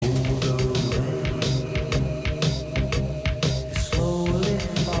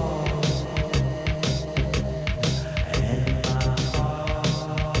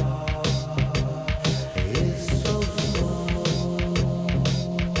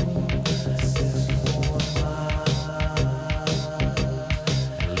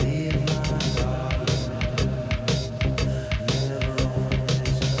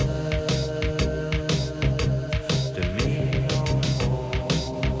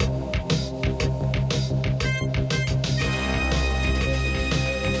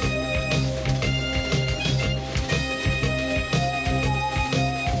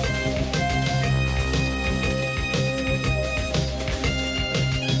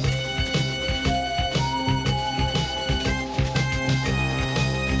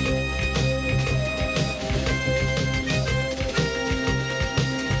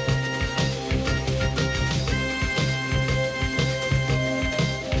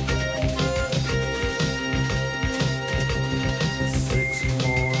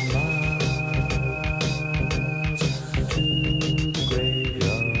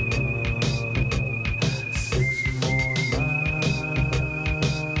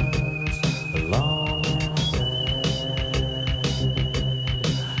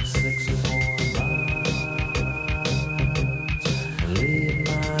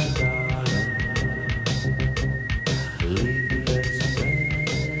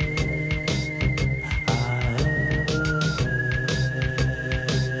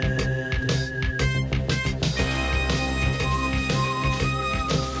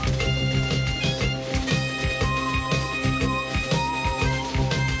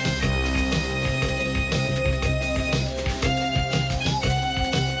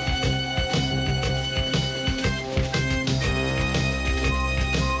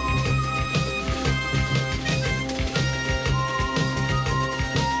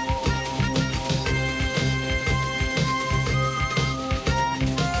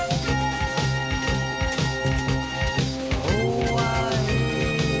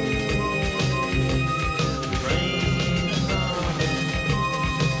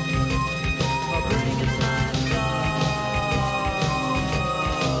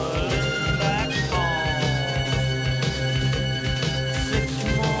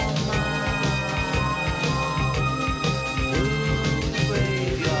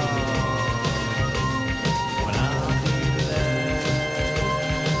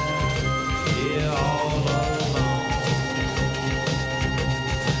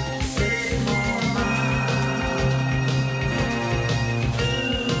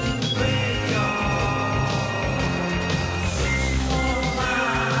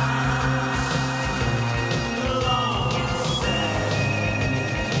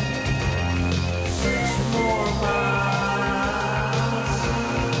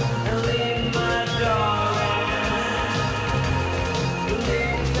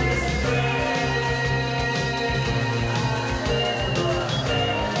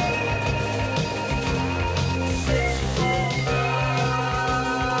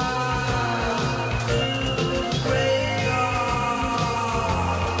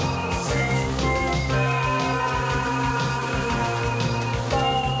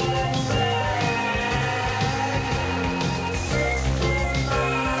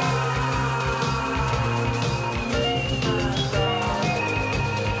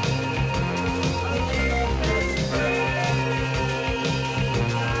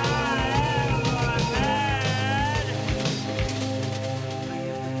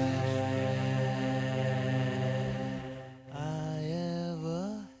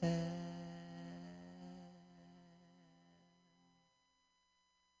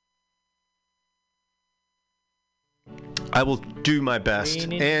I will do my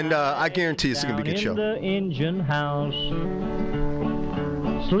best, and I guarantee it's going to be a good show. The engine house,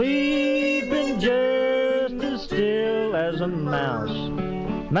 sleeping just as still as a mouse.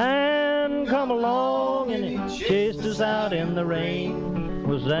 Man come along and he chased us out in the rain.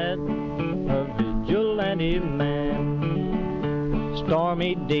 Was that a vigilante man?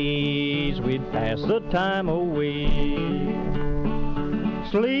 Stormy days we'd pass the time away,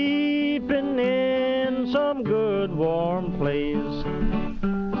 sleeping in some good warm place.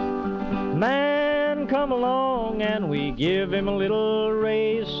 Man come along and we give him a little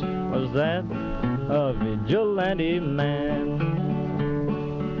race. Was that a vigilante man?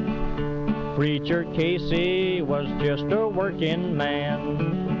 Preacher Casey was just a working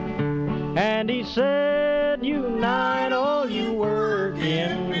man, and he said, unite all you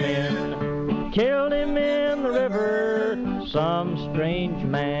working men. Killed him in the river, some strange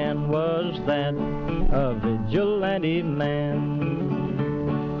man. Was that a vigilante man?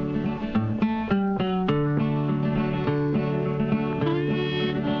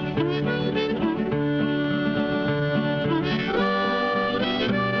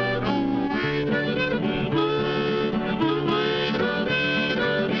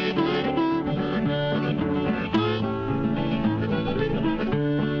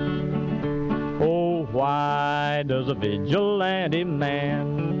 Why does a vigilante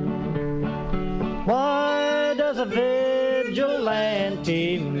man, why does a vigilante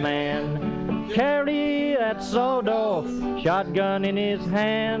man carry that sawed-off shotgun in his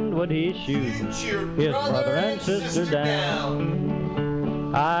hand? Would he shoot his brother and sister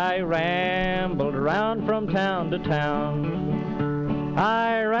down? I rambled around from town to town,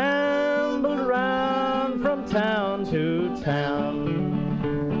 I rambled around from town to town,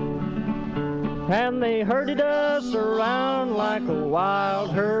 and they herded us around like a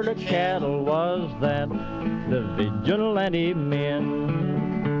wild herd of cattle. Was that the vigilante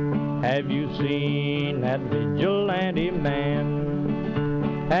men? Have you seen that vigilante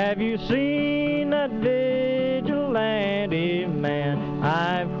man? Have you seen that vigilante man?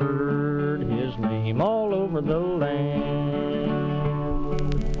 I've heard his name all over the land.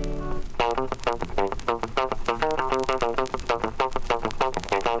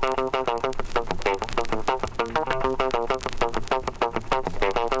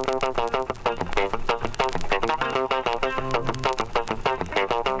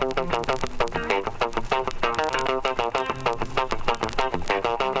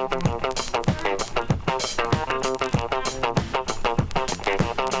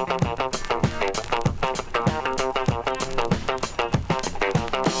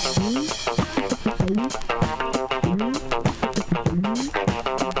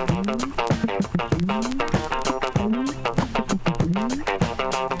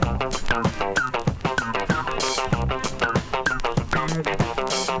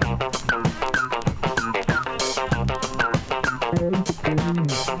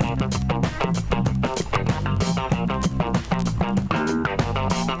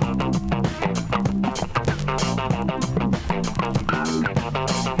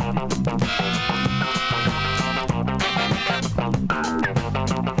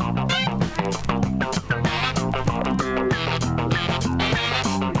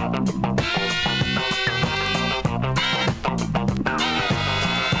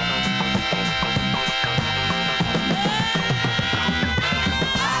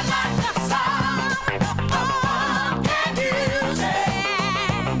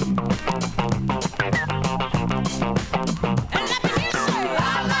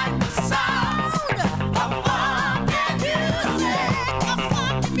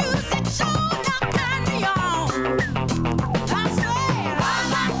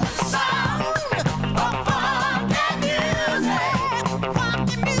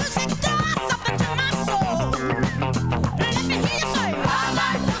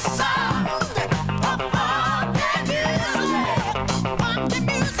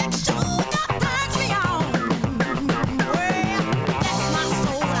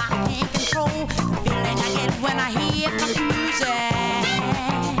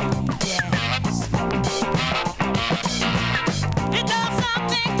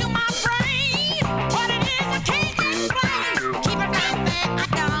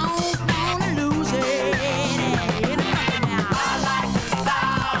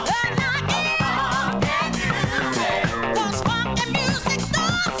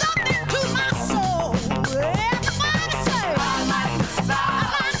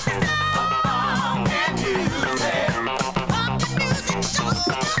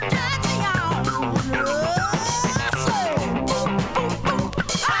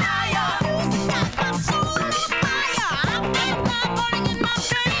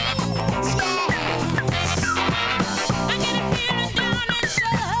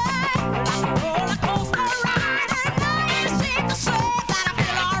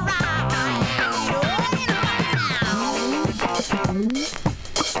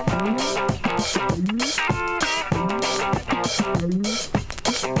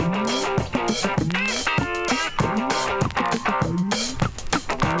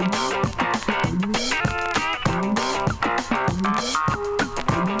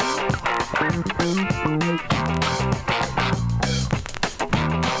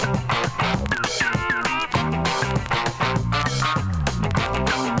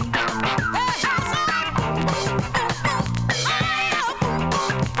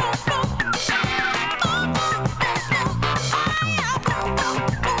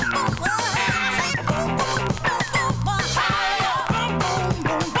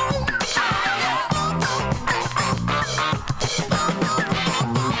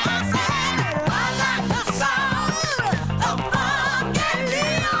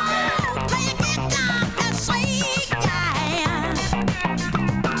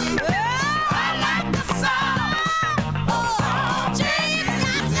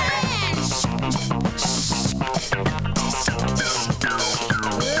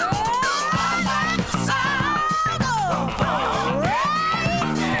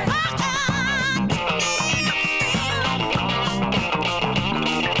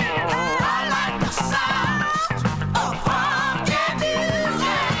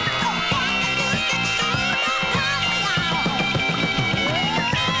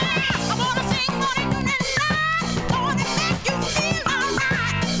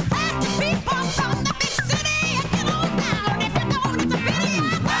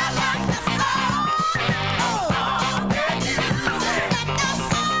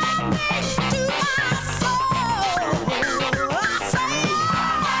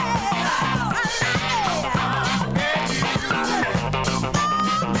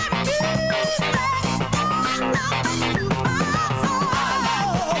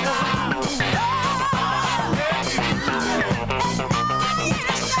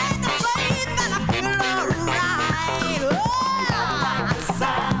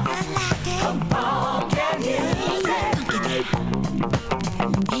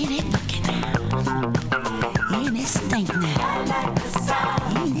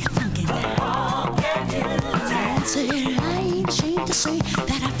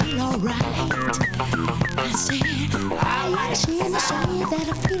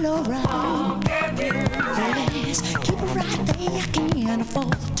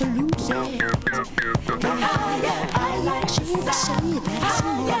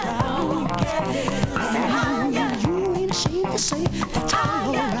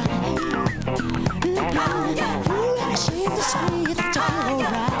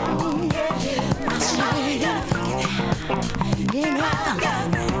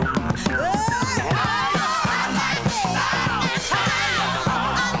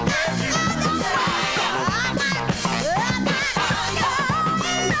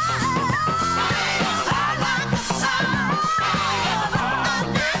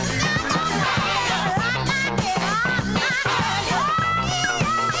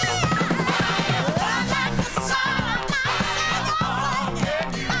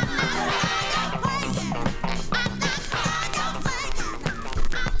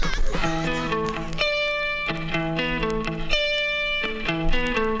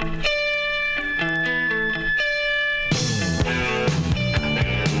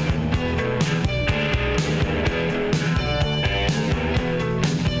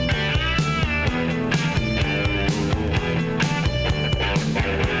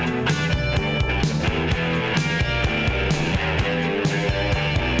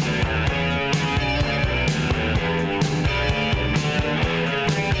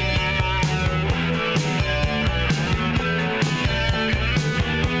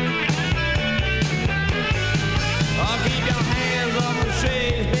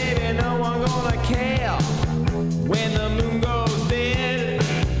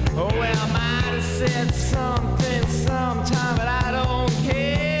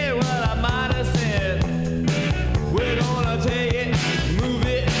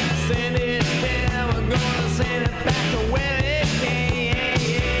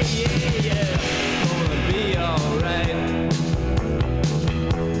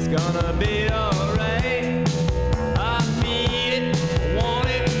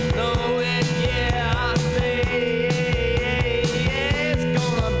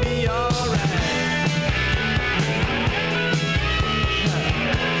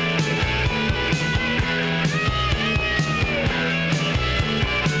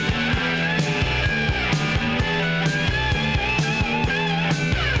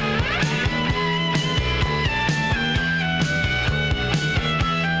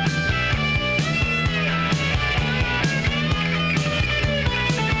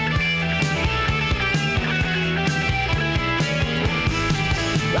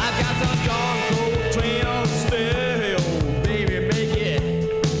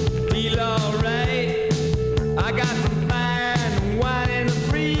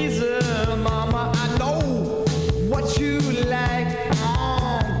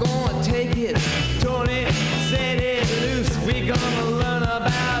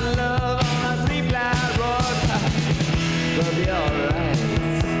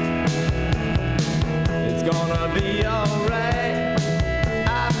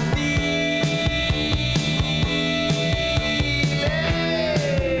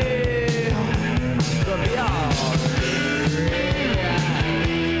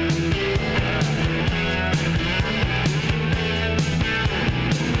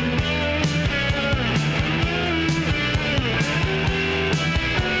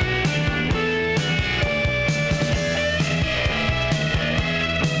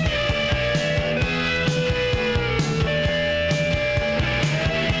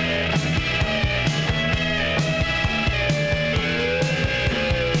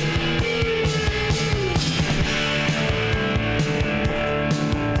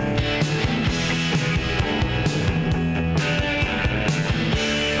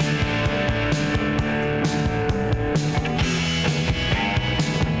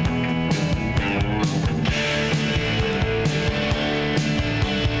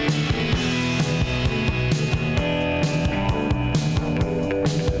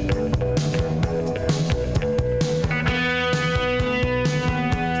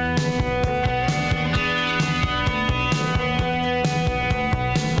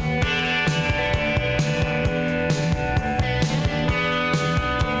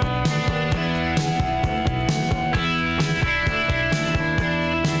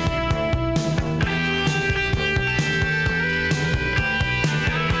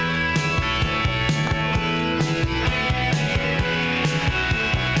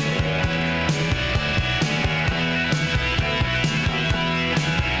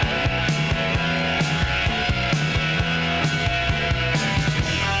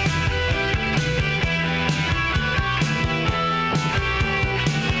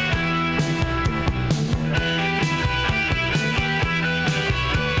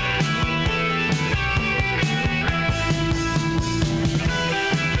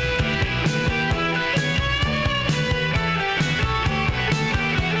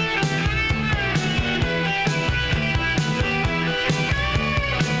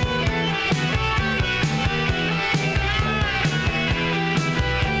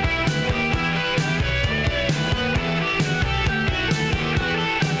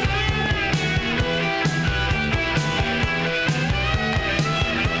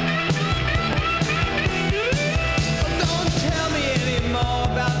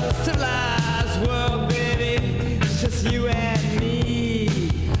 just you and me.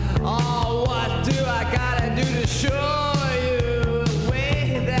 Oh, what do I gotta do to show you the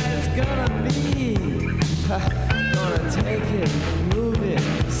way that it's gonna be? Gonna take it, move it,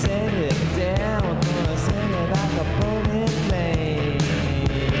 send it down. Gonna send it like a burning flame.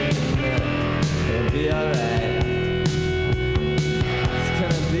 It'll be alright. It's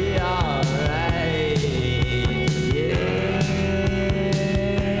gonna be alright. Yeah.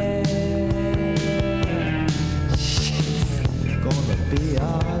 Gonna be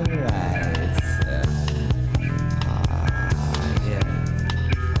alright. Yeah.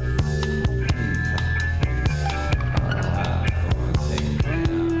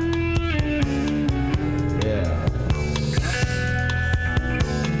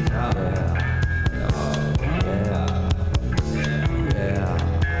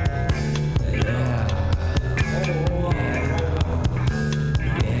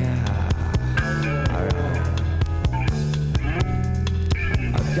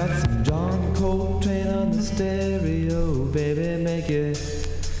 Got some John Coltrane on the stereo, baby, make it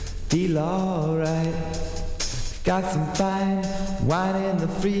feel alright. Got some fine wine in the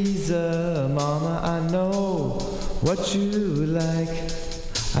freezer, mama, I know what you like.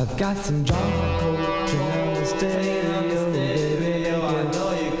 I've got some John Coltrane on the stereo, baby, I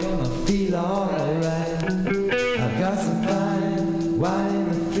know you're gonna feel alright. I've got some fine wine in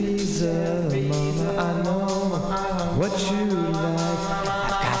the freezer, mama, I know what you like.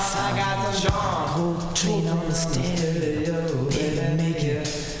 I got some John Coltrane on the stereo, baby, make it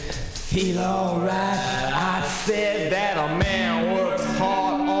feel alright. I said that a man works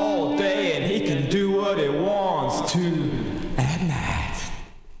hard all day and he can do what he wants to at night.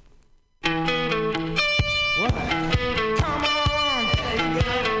 What? Come on,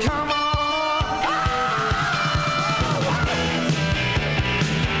 come on.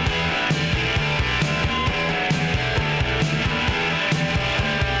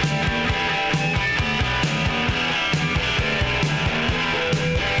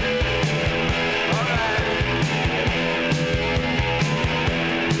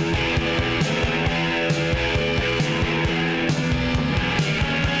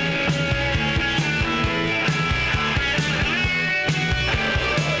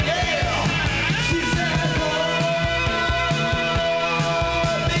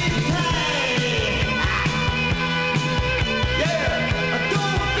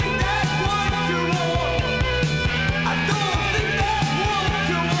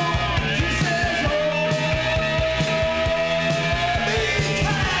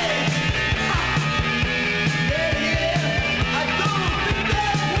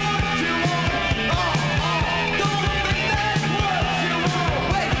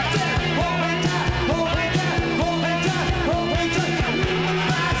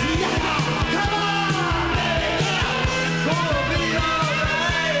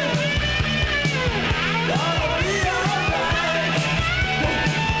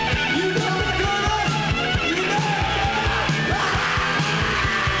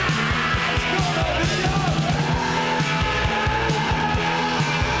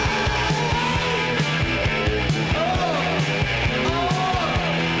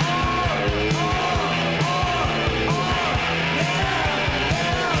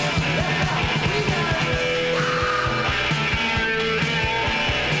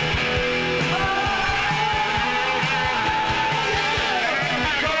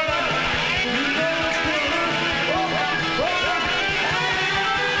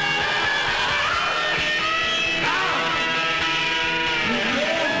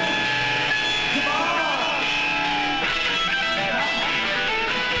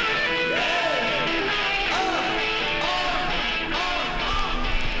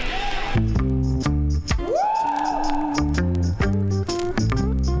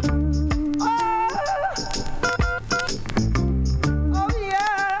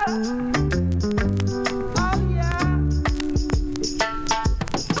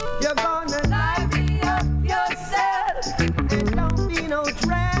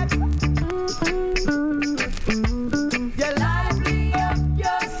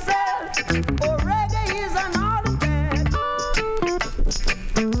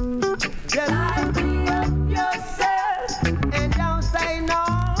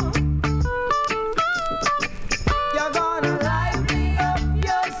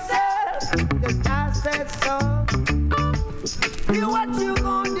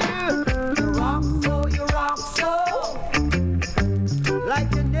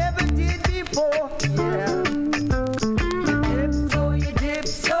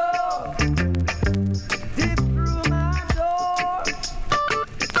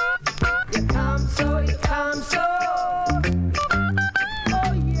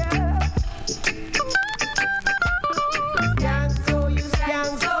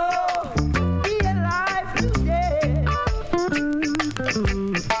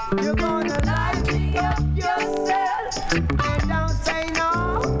 You're gonna liven up yourself and don't say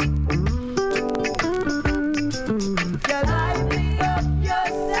no. You liven up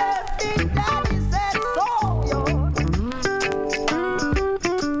yourself, Big Daddy said so, yo.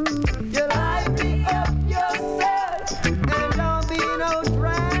 You liven up yourself and don't be no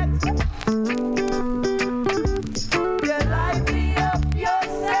drag. You liven up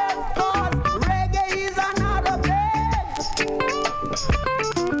yourself 'cause reggae is another bed.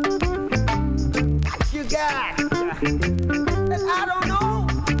 What you got? And I don't know.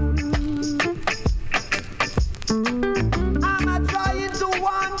 I'm trying to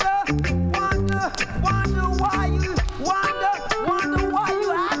wonder why you wonder why you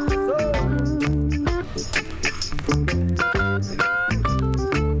act so.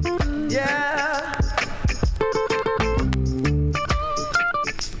 Yeah.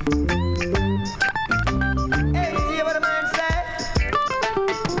 Hey, you see what a man say?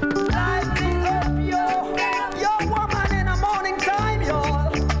 Liven up your woman in the morning time,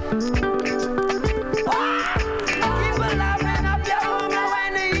 y'all. Ah! Keep a liven up your woman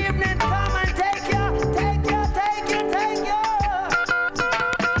when the evening come and take you.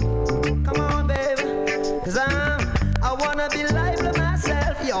 Come on, baby, 'cause I wanna be lively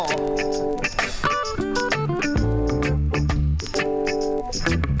myself, y'all.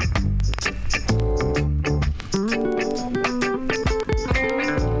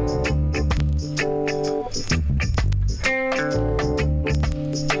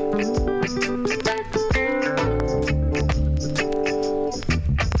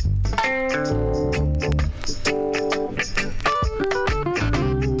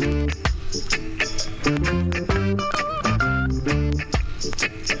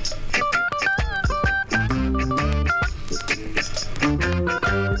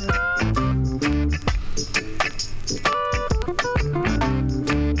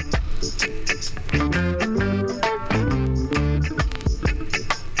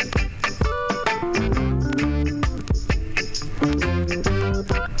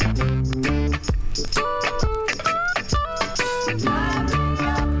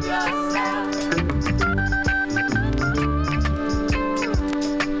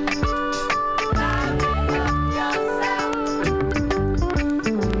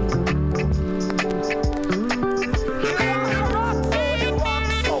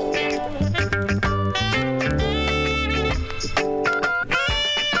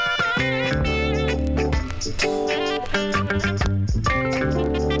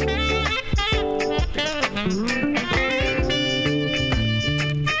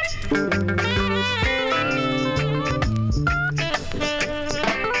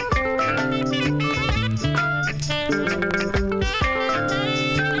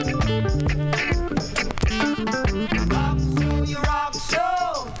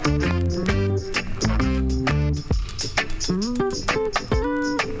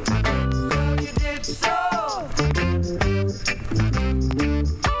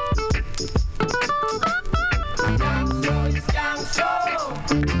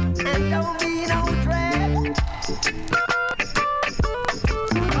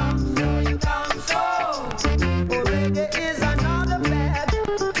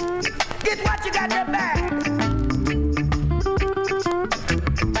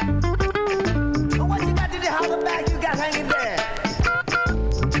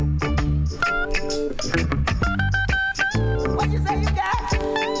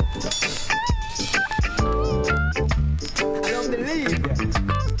 I don't believe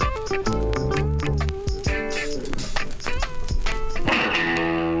you.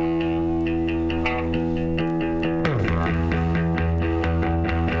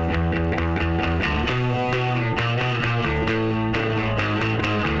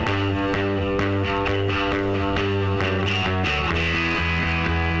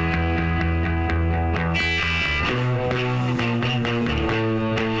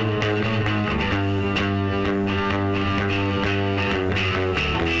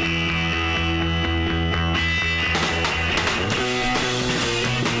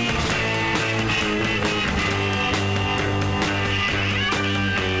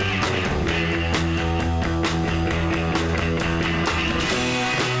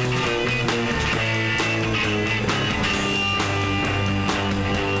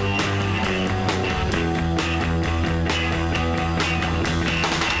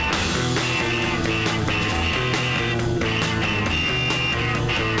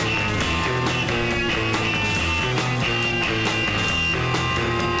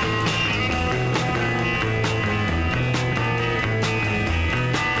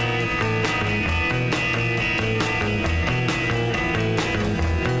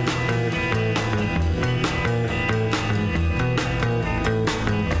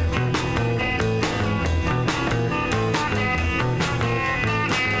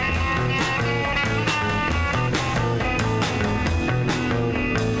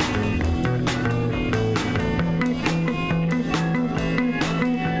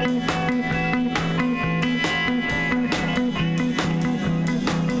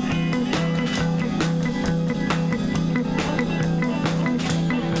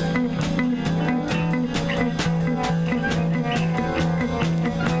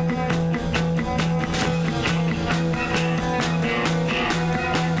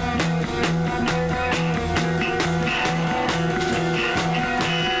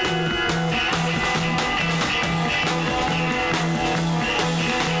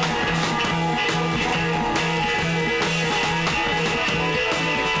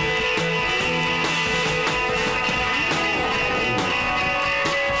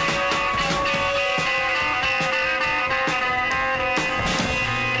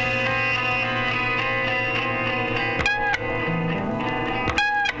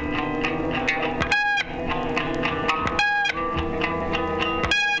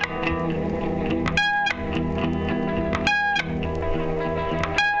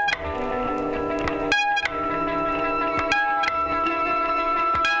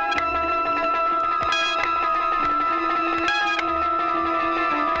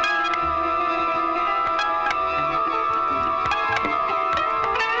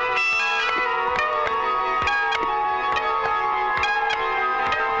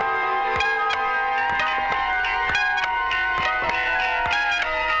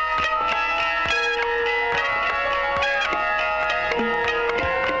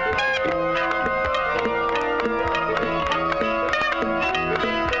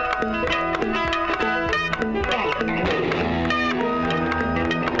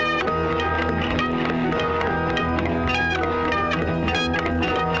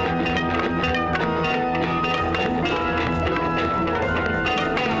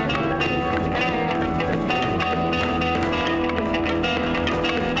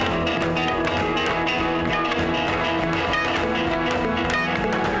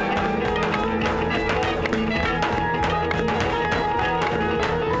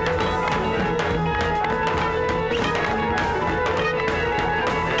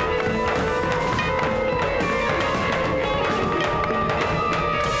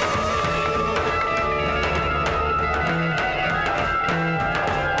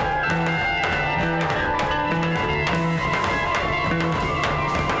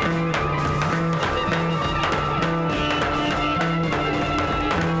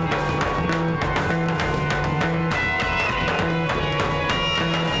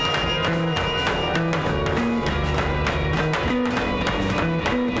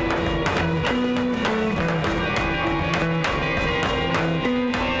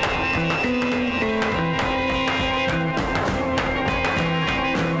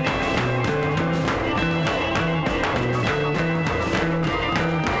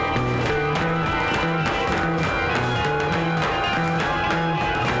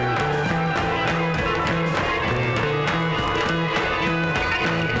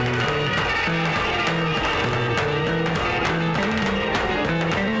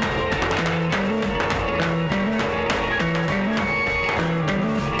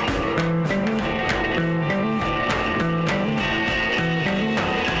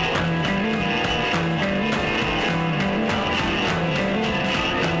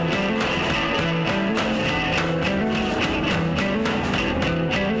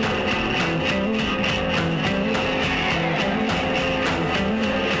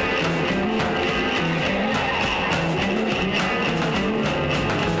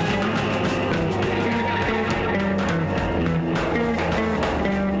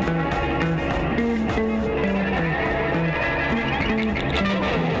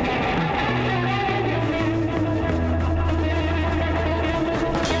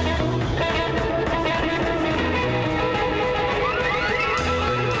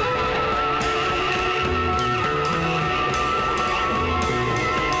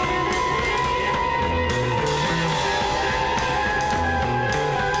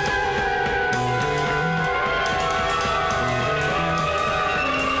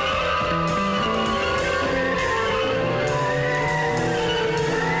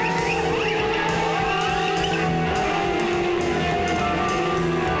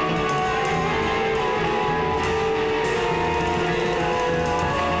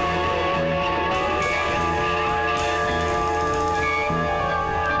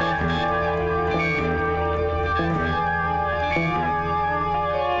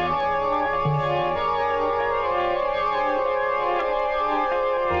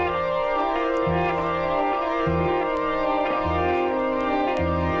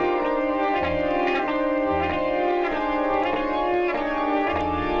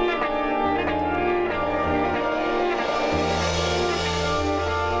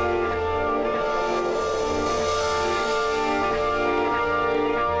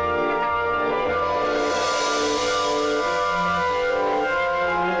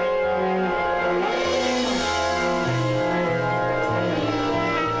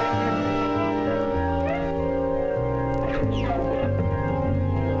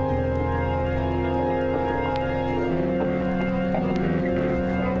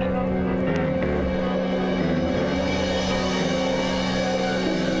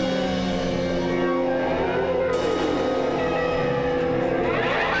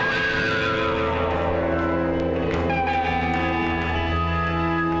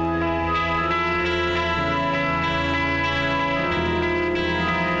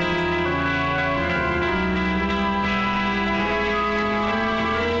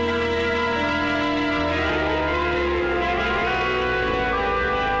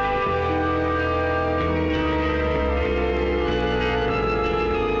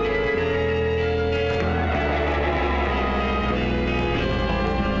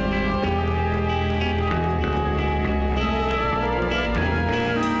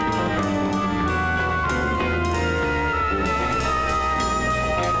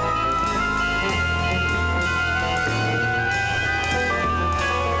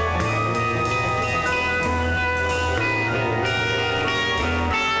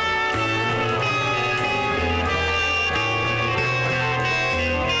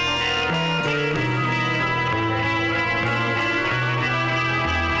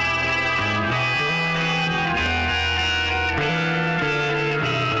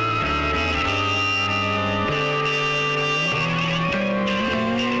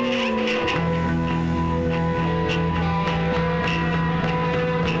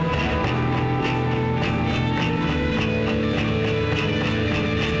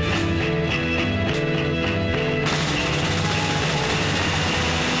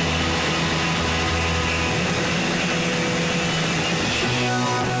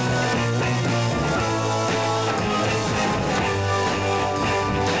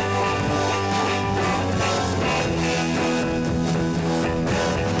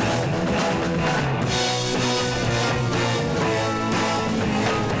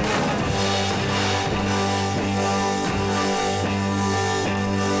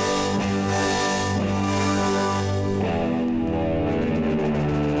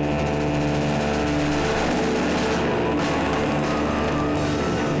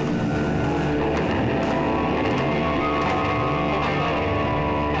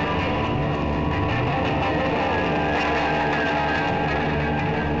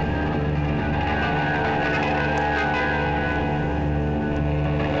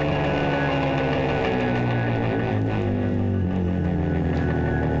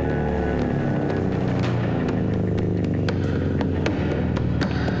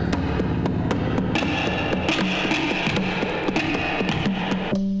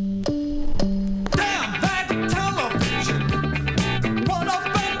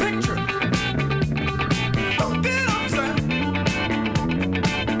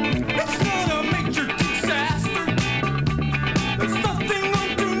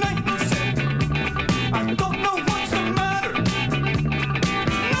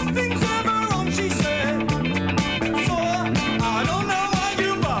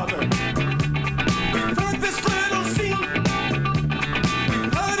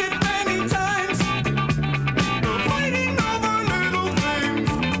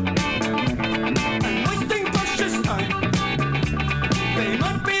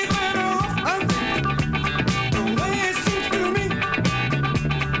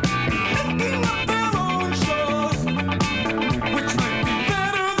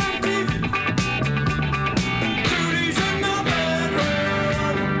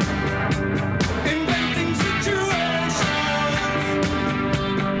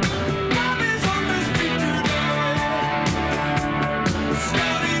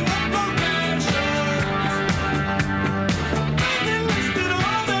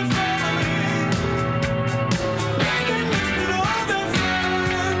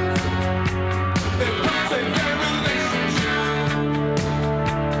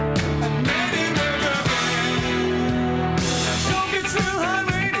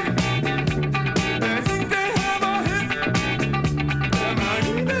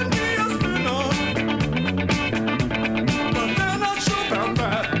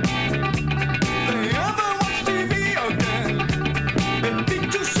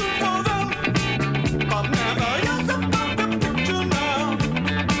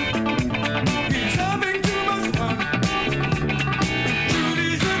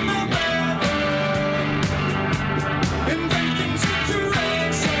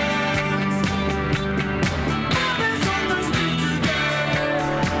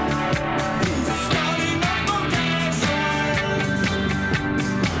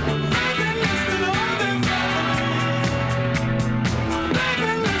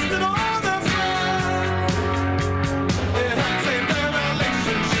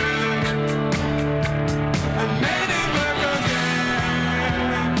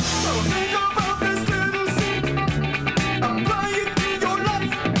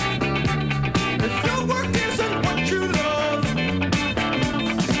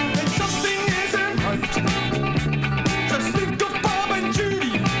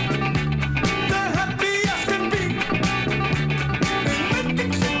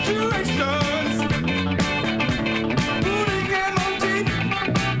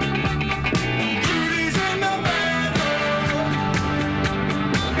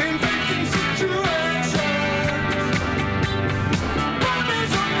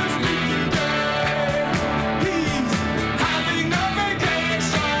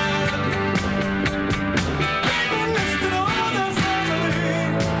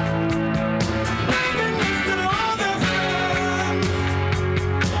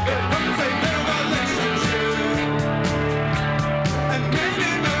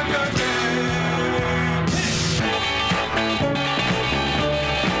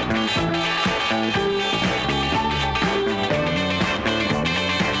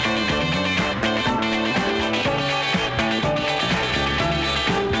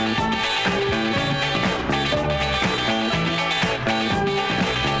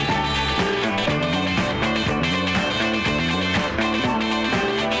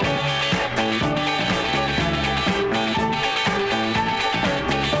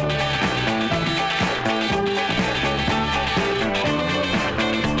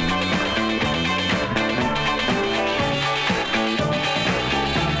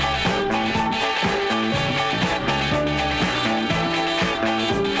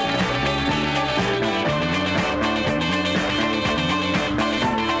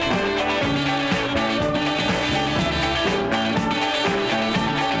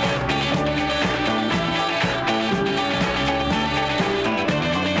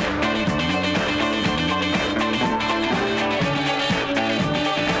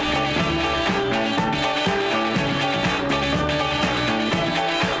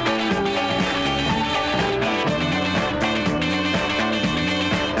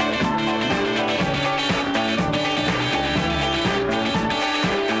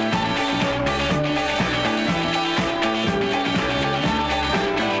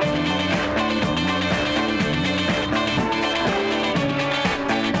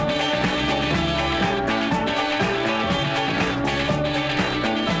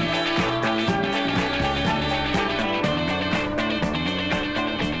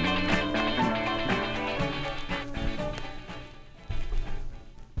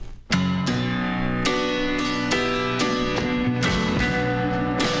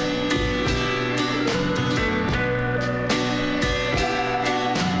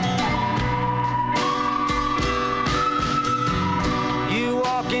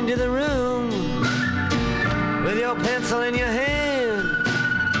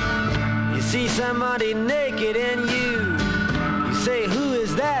 see somebody naked and you say, who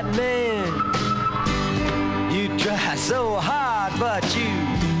is that man? You try so hard, but you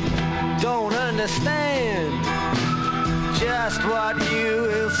don't understand just what you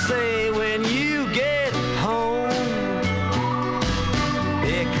will say when you get home.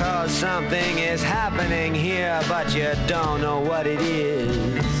 Because something is happening here, but you don't know what it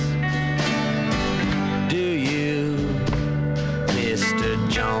is. Do you, Mr.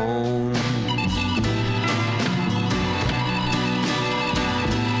 Jones?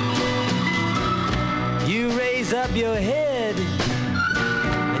 You raise up your head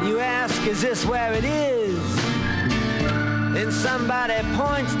and you ask, is this where it is? Then somebody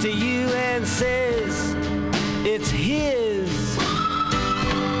points to you and says, it's his.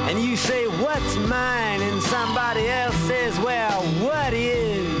 And you say, what's mine? And somebody else says, well, what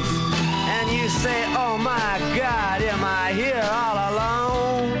is? And you say, oh my God, am I here all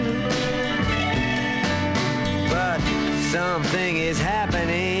alone? But something is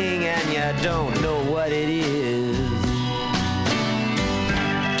happening and you don't know what it is.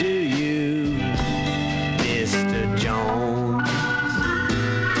 Do you, Mr. Jones?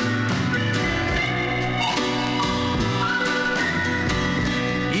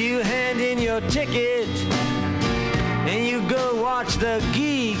 You hand in your ticket and you go watch the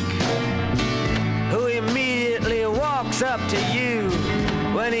geek, who immediately walks up to you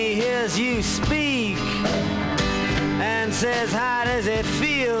when he hears you speak and says, how does it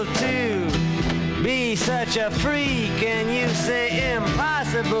feel to be such a freak? And you say,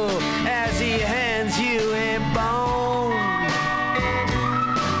 impossible, as he hands you a bone.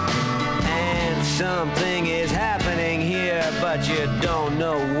 And something is happening here, but you don't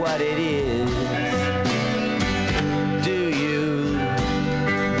know what it is. Do you,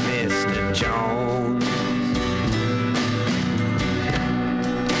 Mr. Jones?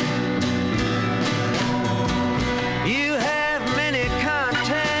 You have many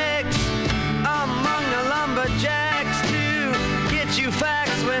contacts among the lumberjacks to get you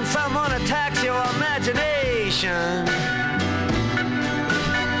facts when someone attacks your imagination.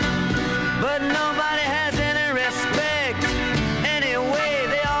 But nobody has any respect. Anyway,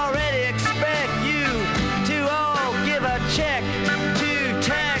 they already expect you to all give a check to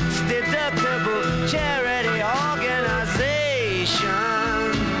tax-deductible charity organization.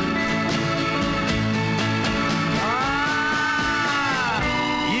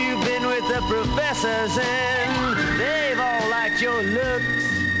 You've been with the professors and they've all liked your looks.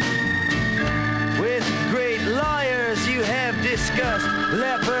 With great lawyers you have discussed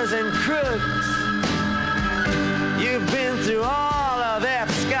lepers and crooks. You've been through all of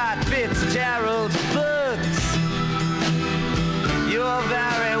F. Scott Fitzgerald's books. You're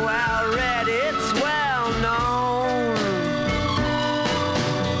very well read, it's well known.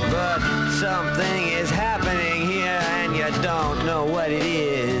 But something is happening here and you don't know what it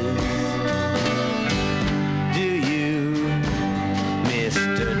is. Do you,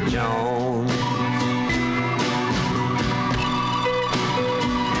 Mr. Jones?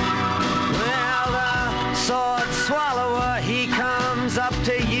 Sword swallower, he comes up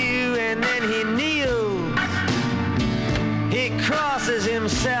to you and then he kneels. He crosses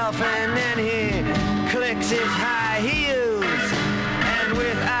himself and then he clicks his high heels. And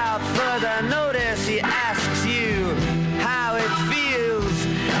without further notice, he asks you how it feels.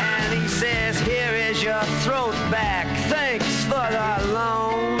 And he says, here is your throat back, thanks for the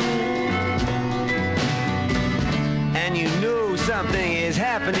loan. And you know something is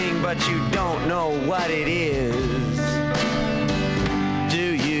happening, but you don't know what it is.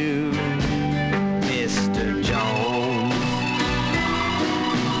 Do you, Mr. Jones?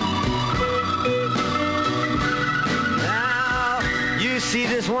 Now, you see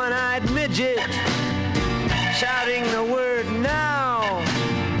this one-eyed midget shouting the word now.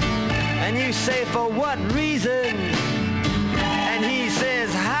 And you say, for what reason? And he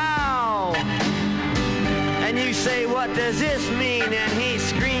says, how? And you say, what does this mean? And he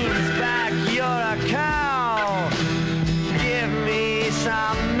screams back, you're a cow. Give me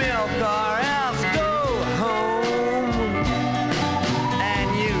some milk or else go home. And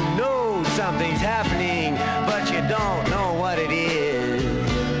you know something's happening, but you don't know what it is.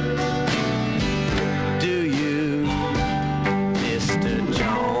 Do you, Mr.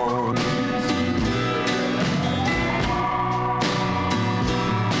 Jones?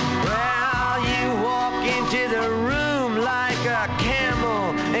 Well, you walk into the room like a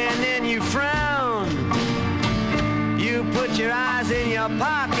camel and then you frown. You put your eyes in your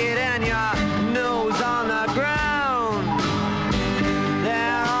pocket and your nose on the ground.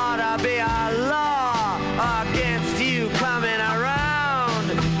 There ought to be a law against you coming around.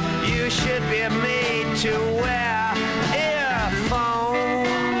 You should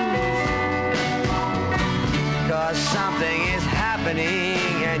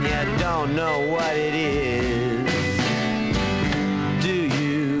what it is. Do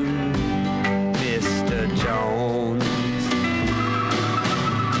you, Mr. Jones?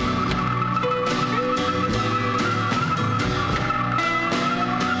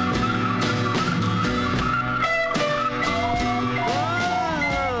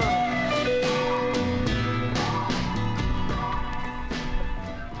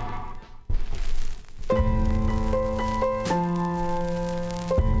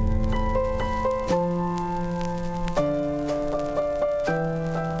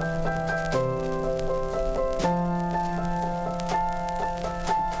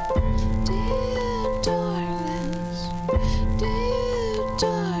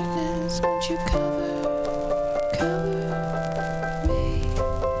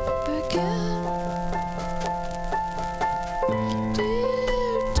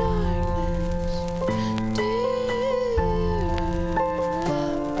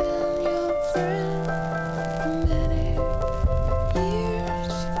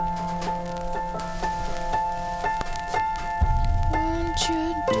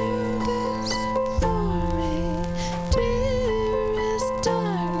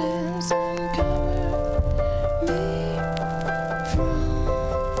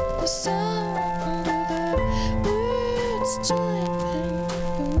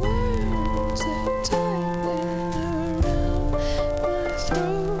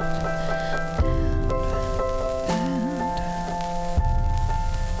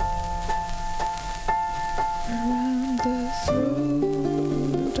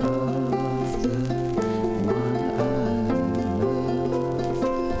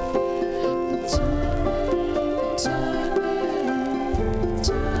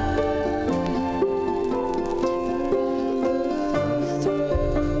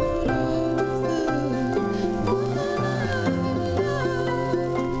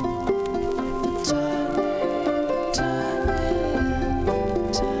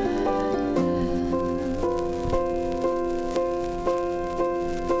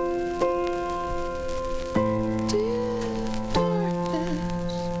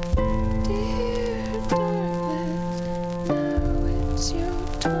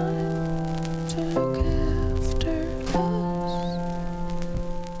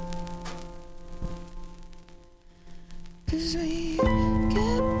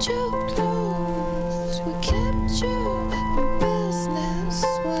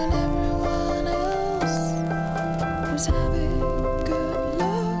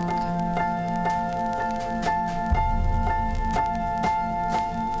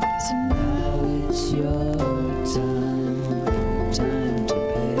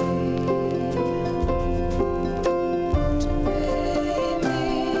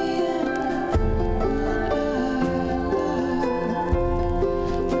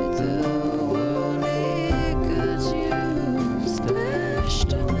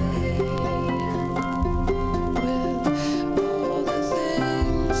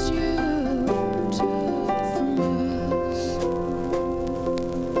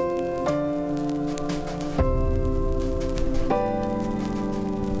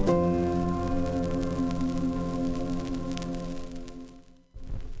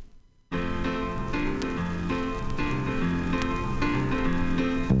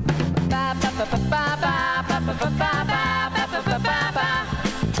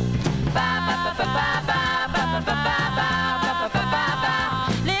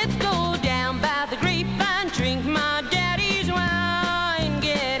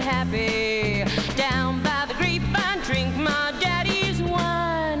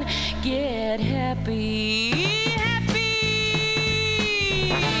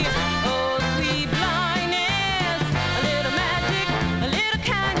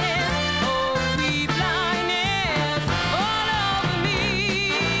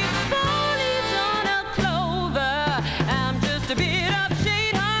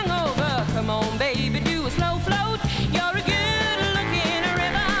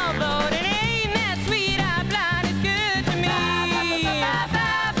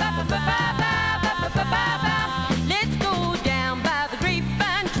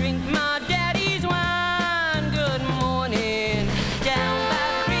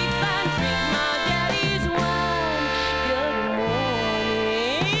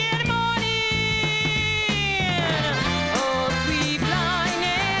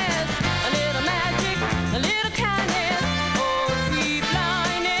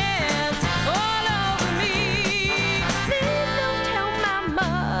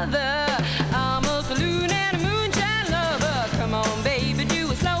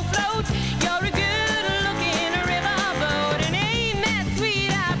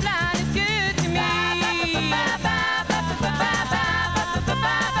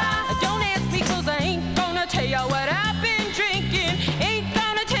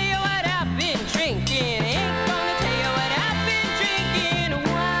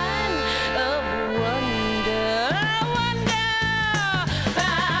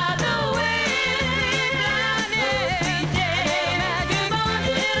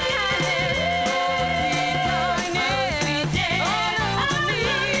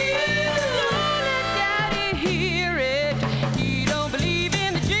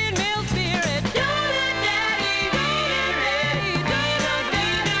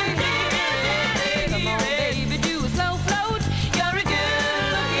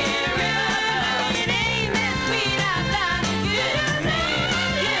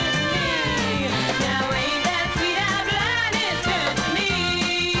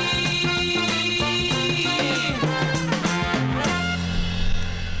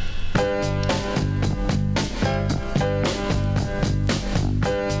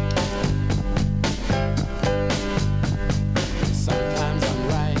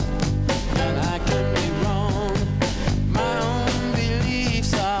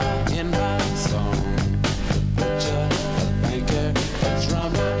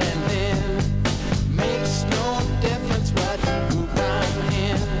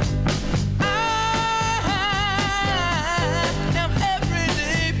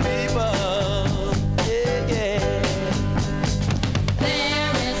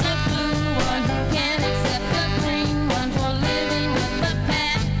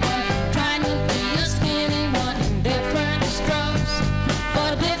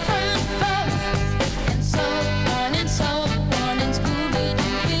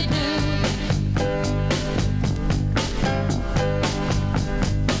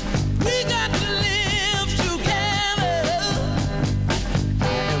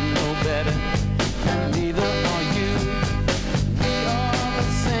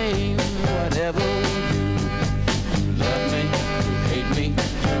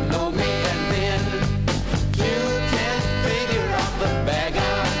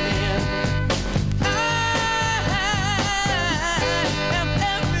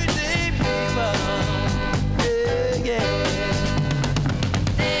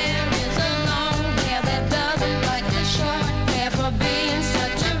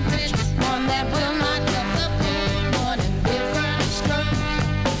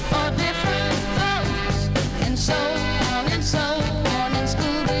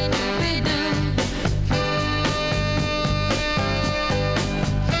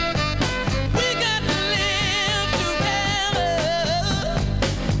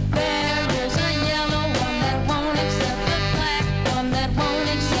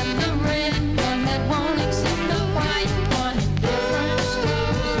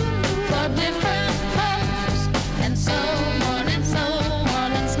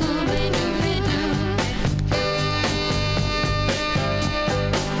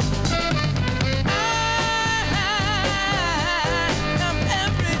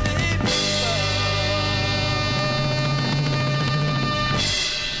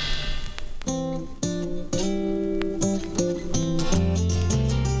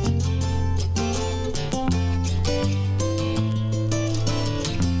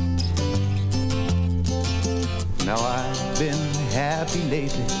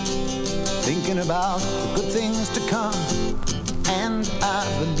 lately, thinking about the good things to come. And I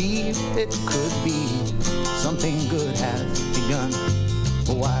believe it could be something good has begun.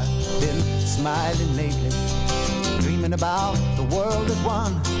 Oh, I've been smiling lately, dreaming about the world as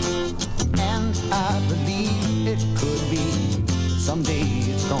one. And I believe it could be someday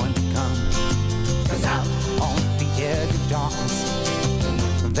it's going to come. 'Cause out on the edge of darkness,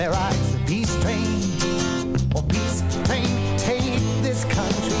 there rides a peace train. Oh, peace train, take this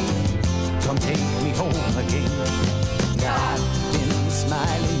country, come take me home again. I've been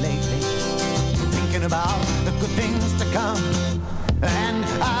smiling lately, thinking about the good things to come. And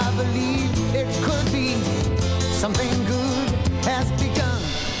I believe it could be something good has begun.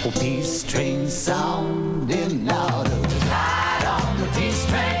 Oh, peace train sounding louder. Ride on the peace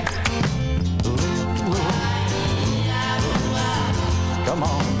train. Ooh. Come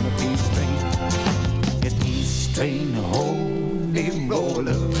on, the peace train. It's peace train, holy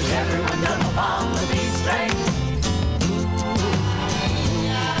roller. Everyone jump on the peace train.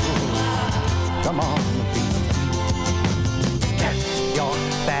 Come on, the peace train. Get your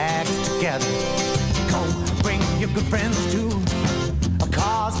bags together. Go bring your good friends too.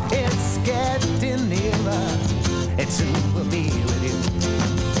 'Cause it's getting nearer. It soon will be with you.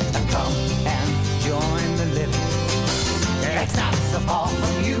 Come and join the living. It's not so far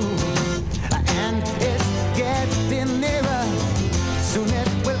from you. And it's getting nearer. Soon it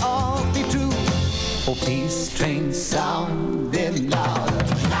will all be true. Oh, peace train sounding louder.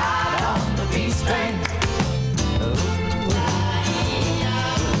 Loud on the peace train.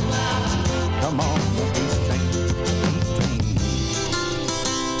 Come on, the peace train. Peace train.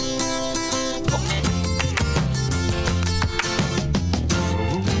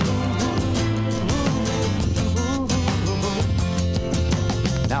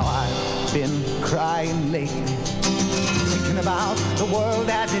 Now I've been crying lately, thinking about the world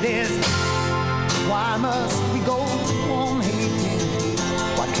as it is. Why must we go on hating?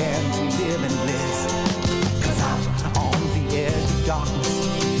 Why can't we live in bliss? 'Cause out on the edge of darkness,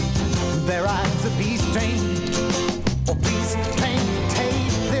 there rides a peace train. Oh, peace train,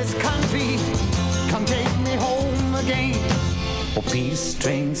 take this country, come take me home again. Oh, peace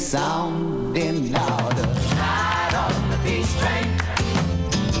train sounding louder. Ride on the peace train.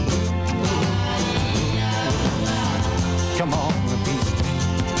 Come on, the peace train.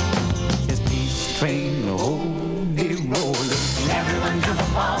 It's peace train, holy roller. Everyone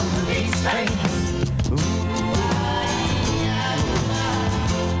jump on the peace train.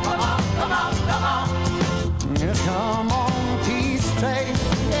 Come on, come on, come on. Yes, come on, peace train.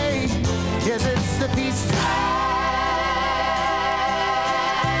 Hey, yes, it's the peace train.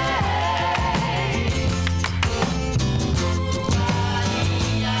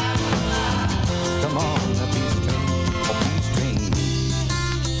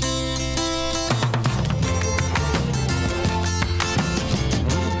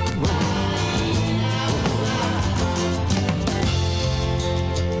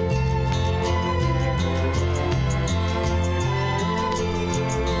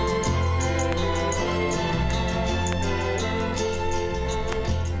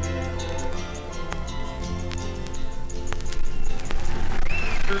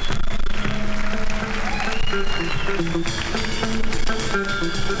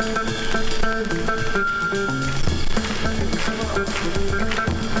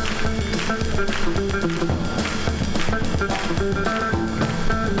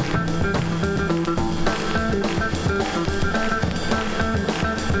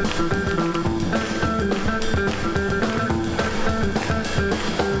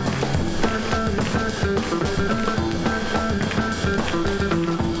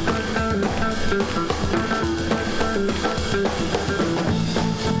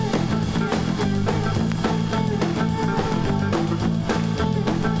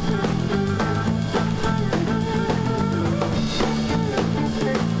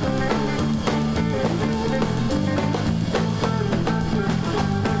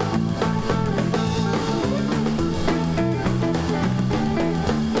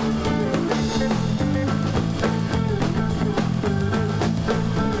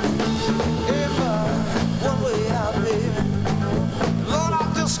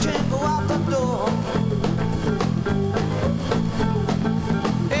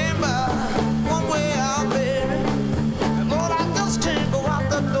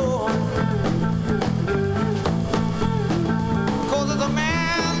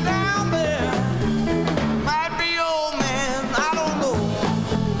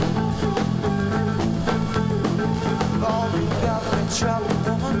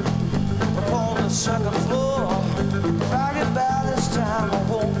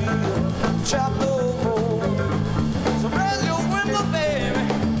 feel trapped no more. So raise your window, baby.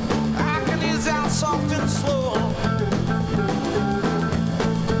 I can ease out soft and slow.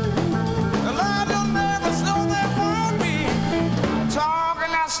 And let your neighbors know they won't be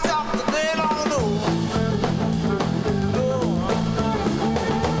talking that stuff that they don't know.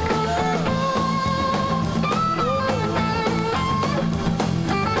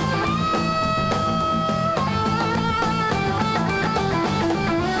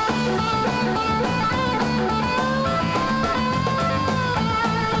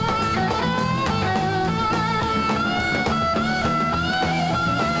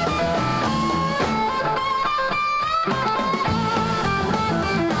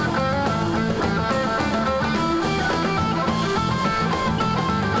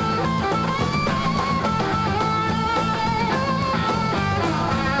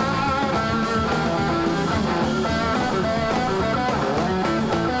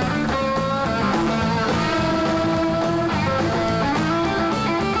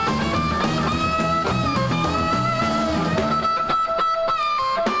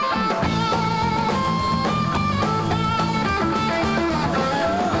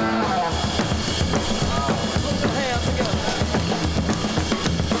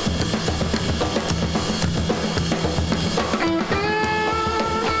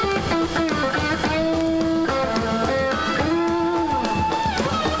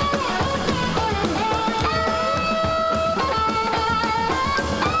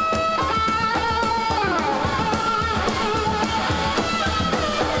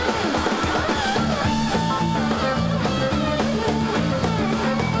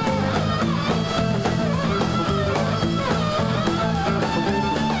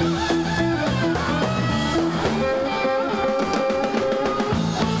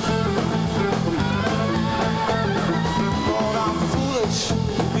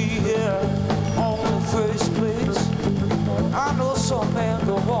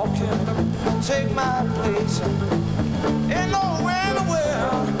 Take my place. Ain't nowhere in the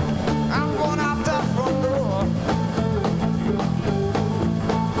world I'm going out that front door.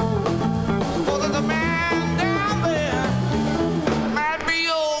 For there's a man down there, might be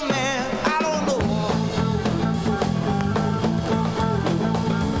old man, I don't know.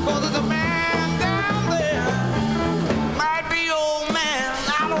 For there's a man down there, might be old man,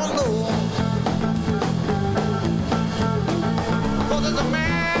 I don't know. For there's a man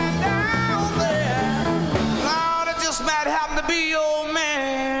might happen to be your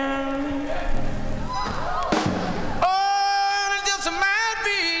man. Oh, it just might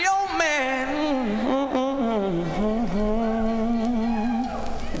be your man.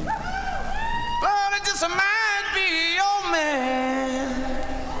 Lord, it just might be your man.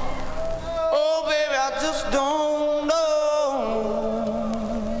 Oh, baby, I just don't know.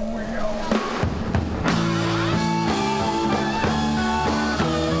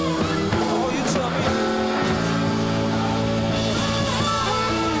 Oh, you tell me.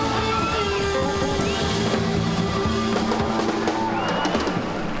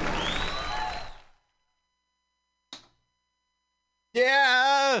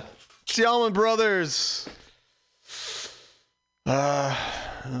 Yeah, it's the Allman Brothers.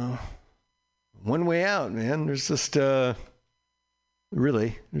 One way out, man. There's just there's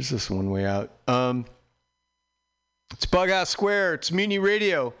just one way out. It's Bughouse Square. It's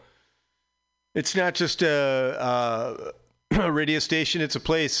MutinyRadio. It's not just a radio station. It's a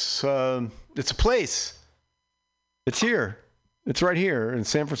place. It's a place. It's here. It's right here in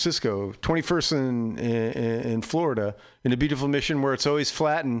San Francisco, 21st in Florida, in a beautiful Mission where it's always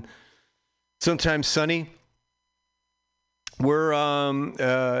flat and sometimes sunny. It's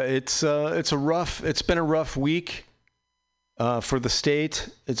been a rough week for the state.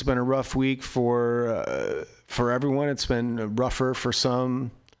 It's been a rough week for everyone. It's been rougher for some,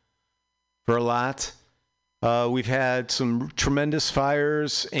 for a lot. We've had some tremendous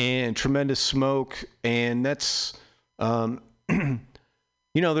fires and tremendous smoke, and that's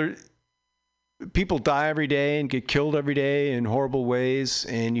people die every day and get killed every day in horrible ways,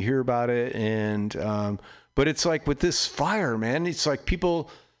 and you hear about it. And but it's like with this fire, man, it's like a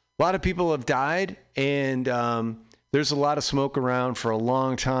lot of people have died, and there's a lot of smoke around for a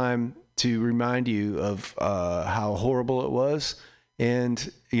long time to remind you of how horrible it was. And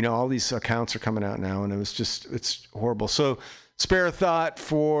all these accounts are coming out now, and it's horrible. So spare a thought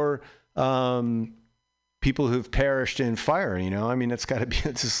for people who've perished in fire, it's got to be,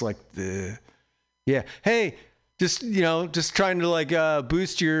 it's just like hey, just trying to like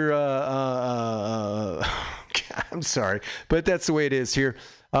boost your I'm sorry, but that's the way it is here.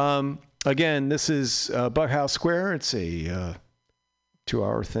 Again, this is Bughouse Square. It's a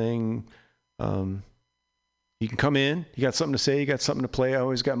 2-hour thing. You can come in. You got something to say. You got something to play. I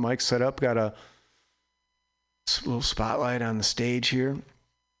always got mics set up. Got a little spotlight on the stage here.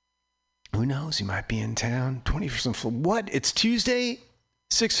 Who knows? He might be in town. 21st floor. What? It's Tuesday,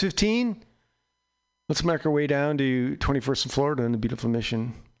 6:15. Let's make our way down to 21st and Florida in the beautiful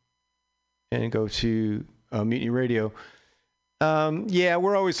Mission and go to Mutiny Radio. Yeah,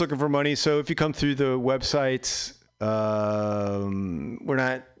 we're always looking for money. So if you come through the website, we're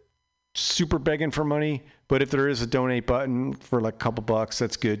not super begging for money, but if there is a donate button for like a couple bucks,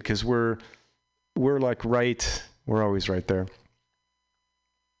 that's good because we're like we're always right there.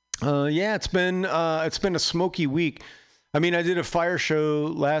 Yeah, it's been a smoky week. I mean, I did a fire show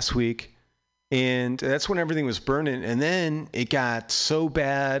last week, and that's when everything was burning, and then it got so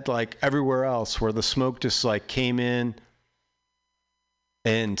bad like everywhere else where the smoke just like came in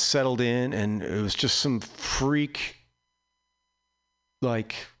and settled in, and it was just some freak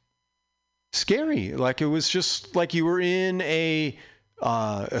like scary. Like it was just like you were in a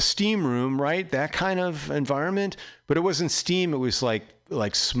steam room, right? That kind of environment, but it wasn't steam. It was like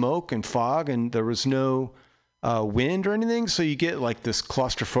smoke and fog, and there was no wind or anything. So you get like this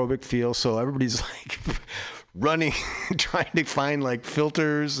claustrophobic feel. So everybody's like running, trying to find like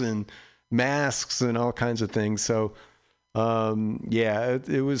filters and masks and all kinds of things. So yeah,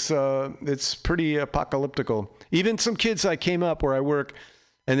 it was, it's pretty apocalyptical. Even some kids that came up where I work,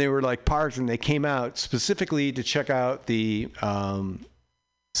 and they were like parked, and they came out specifically to check out the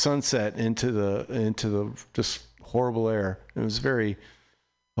sunset into the just horrible air. It was very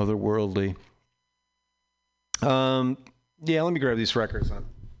otherworldly. Yeah, let me grab these records.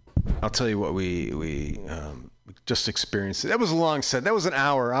 I'll tell you what we just experienced. That was a long set. That was an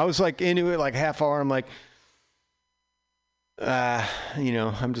hour. I was like into it like half hour. I'm like,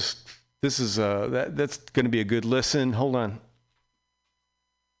 I'm just. This is that's going to be a good listen. Hold on.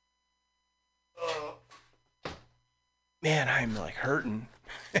 Man, I'm like hurting.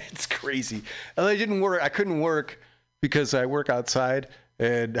 It's crazy. And I didn't work. I couldn't work because I work outside,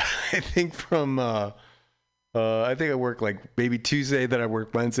 and I think I work like maybe Tuesday, then I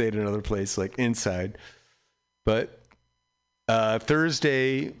work Wednesday at another place like inside. But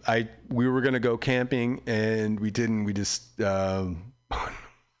Thursday, we were gonna go camping, and we didn't. We just what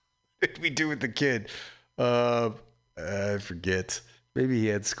did we do with the kid? I forget. Maybe he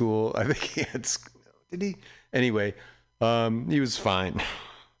had school. I think he had school. Did he? Anyway. He was fine.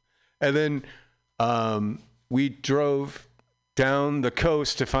 And then we drove down the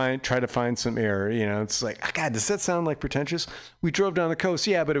coast to try to find some air. You know, it's like, God, does that sound like pretentious? We drove down the coast,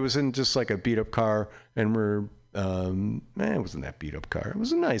 yeah, but it was in just like a beat up car, and it wasn't that beat up car. It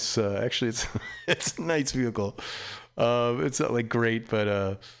was a nice, actually, it's a nice vehicle. It's not like great,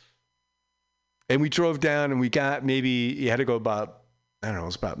 but and we drove down, and we got you had to go about, I don't know, it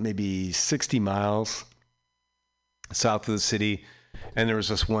was about maybe 60 miles south of the city, and there was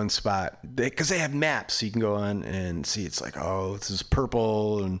this one spot because they have maps, so you can go on and see. It's like, oh, this is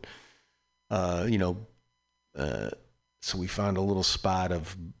purple, and so we found a little spot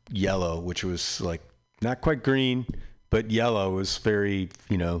of yellow, which was like not quite green, but yellow was very,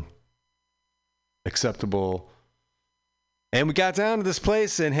 acceptable. And we got down to this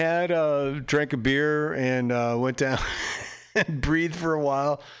place and had drank a beer and went down and breathed for a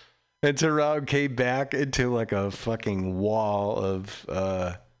while. And turned around, came back into like a fucking wall of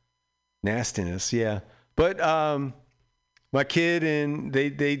nastiness. Yeah. But my kid and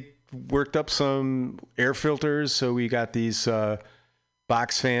they worked up some air filters. So we got these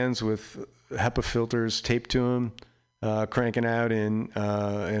box fans with HEPA filters taped to them, cranking out in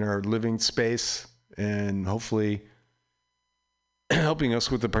our living space, and hopefully helping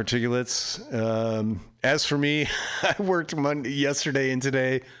us with the particulates. As for me, I worked yesterday and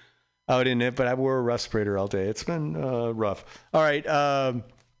today out in it, but I wore a respirator all day. It's been rough. All right. God,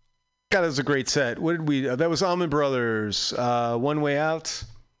 that was a great set. What did we... that was Allman Brothers. One Way Out.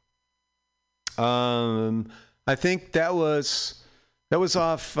 I think that was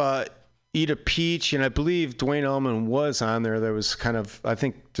off Eat a Peach, and I believe Dwayne Allman was on there. There was kind of, I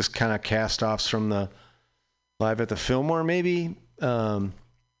think, just kind of cast-offs from the Live at the Fillmore, maybe. But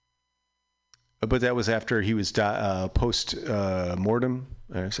that was after he was post-mortem.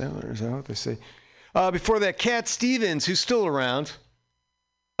 Is that what they say? Before that, Cat Stevens, who's still around.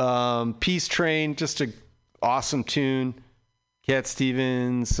 Peace Train, just an awesome tune. Cat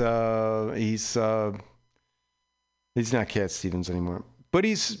Stevens, he's not Cat Stevens anymore, but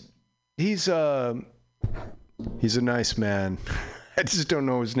he's a nice man. I just don't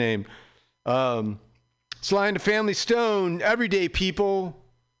know his name. Sly and the Family Stone, Everyday People.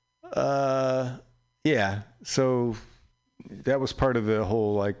 Yeah, so that was part of the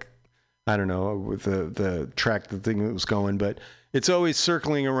whole, like, I don't know, with the track, the thing that was going, but it's always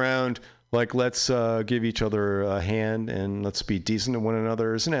circling around, like, let's give each other a hand and let's be decent to one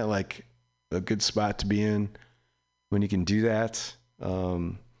another. Isn't that like a good spot to be in when you can do that?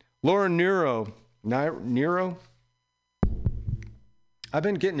 Laura Nero. I've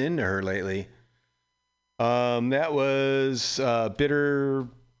been getting into her lately. That was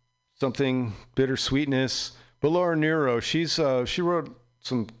Bittersweetness. But Laura Nero, she wrote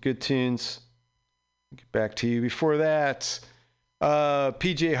some good tunes. Get back to you. Before that,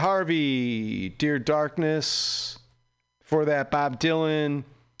 PJ Harvey, Dear Darkness. Before that, Bob Dylan,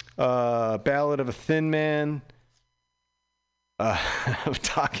 Ballad of a Thin Man.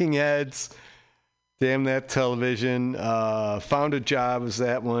 Talking Heads. Damn That Television. Found a Job was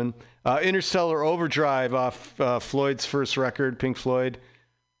that one. Interstellar Overdrive off Floyd's first record, Pink Floyd.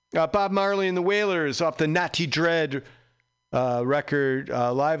 Bob Marley and the Wailers off the Natty Dread record.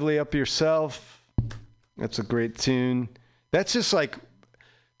 Lively Up Yourself. That's a great tune. That's just like,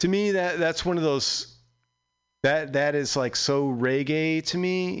 to me, that's one of those, that is like so reggae to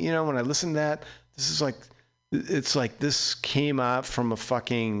me. You know, when I listen to that, this is like, it's like this came out from a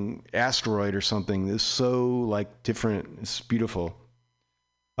fucking asteroid or something. It's so like different. It's beautiful.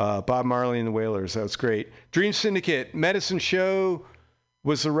 Bob Marley and the Wailers. That was great. Dream Syndicate, Medicine Show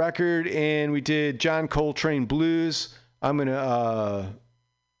was the record, and we did John Coltrane Blues. I'm gonna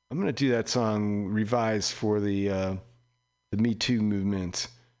do that song revised for the Me Too movement.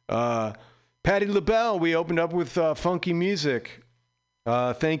 Patti LaBelle, we opened up with funky music.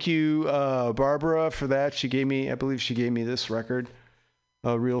 Thank you, Barbara, for that. I believe she gave me this record,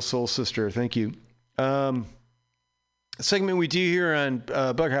 Real Soul Sister. Thank you. A segment we do here on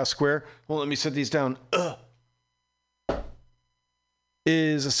Bughouse Square. Well, let me set these down.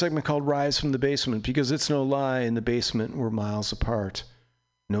 Is a segment called Rise from the Basement, because it's no lie, in the basement we're miles apart.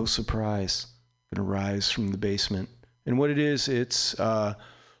 No surprise. Gonna rise from the basement. And what it is, it's home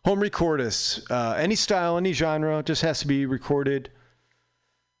recordists. Any style, any genre, just has to be recorded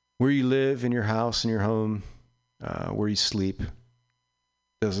where you live, in your house, in your home, where you sleep.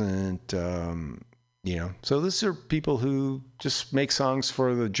 Doesn't, So these are people who just make songs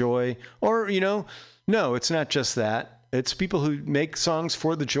for the joy. Or, no, it's not just that. It's people who make songs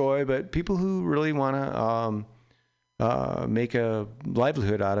for the joy, but people who really want to make a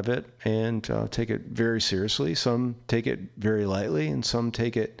livelihood out of it and take it very seriously. Some take it very lightly, and some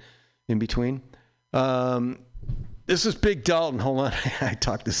take it in between. This is Big Dalton. Hold on. I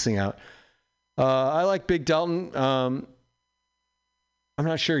talked this thing out. I like Big Dalton. I'm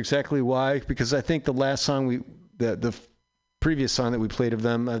not sure exactly why, because I think the last song the previous song that we played of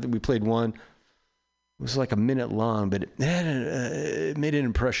them, I think we played one, it was like a minute long, but it made an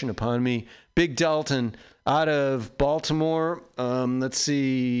impression upon me. Big Dalton out of Baltimore. Let's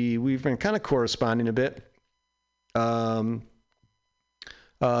see. We've been kind of corresponding a bit.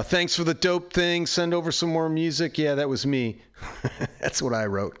 Thanks for the dope thing. Send over some more music. Yeah, that was me. That's what I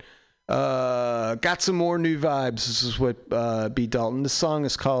wrote. Got some more new vibes. This is what B. Dalton. This song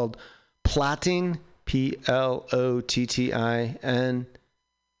is called Plotting. Plotting.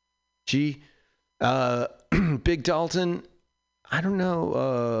 Big Dalton. I don't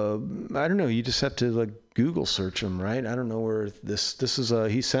know. You just have to like Google search him, right? I don't know where this is.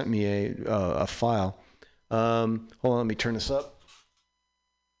 He sent me a file. Hold on, let me turn this up.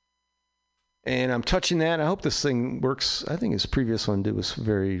 And I'm touching that. I hope this thing works. I think his previous one was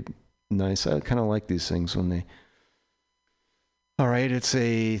very nice. I kind of like these things when they. All right, it's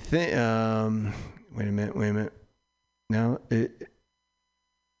a thing. Wait a minute. No,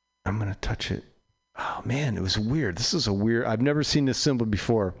 I'm gonna touch it. Oh man, it was weird. This is I've never seen this symbol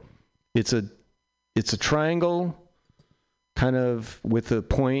before. It's a triangle, kind of with a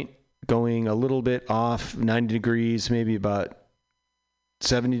point going a little bit off 90 degrees, maybe about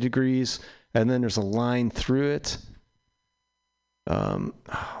 70 degrees, and then there's a line through it. Oh man,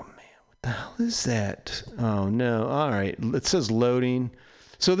 what the hell is that? Oh no. All right, it says loading.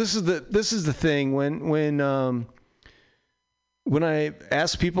 So this is the thing when I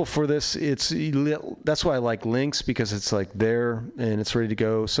ask people for this, that's why I like links, because it's like there and it's ready to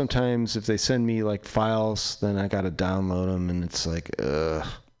go. Sometimes if they send me like files, then I got to download them, and it's like,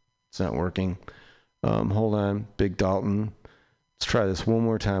 it's not working. Hold on, Big Dalton. Let's try this one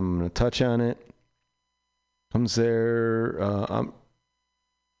more time. I'm going to touch on it. Comes there.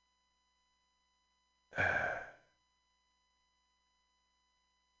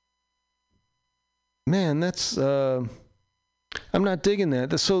 Man, that's... I'm not digging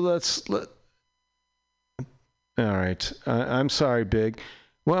that. So all right. I'm sorry, Big.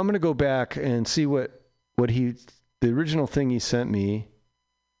 Well, I'm going to go back and see what he the original thing he sent me,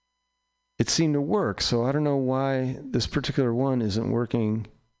 it seemed to work. So I don't know why this particular one isn't working.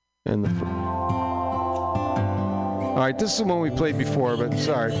 In the all right, this is the one we played before, but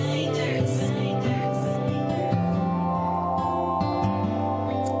sorry. In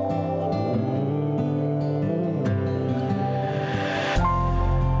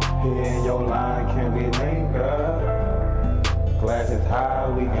your line, can we link up? Glasses high,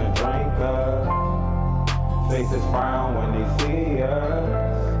 we can drink up. Faces frown when they see us.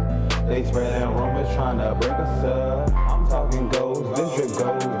 They spreading rumors trying to break us up. I'm talking ghosts, this shit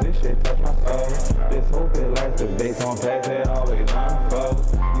goes, this shit touch my soul. This hope it lasts, the base on pass it always unfold.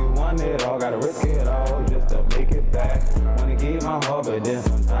 You want it all, gotta risk it all just to make it back. Wanna keep my heart, but then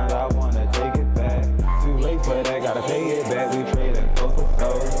sometimes I wanna take it back. Too late for that, gotta pay it back. We trading close to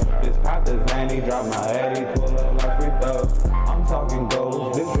soul. This pop is Zanny, drop my head, he pull up like free throws. I'm talking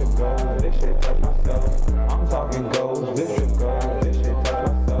ghosts, this shit goes, this shit touch my soul. I'm talking ghosts, this shit goes, this shit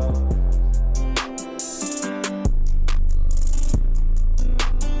touch my soul.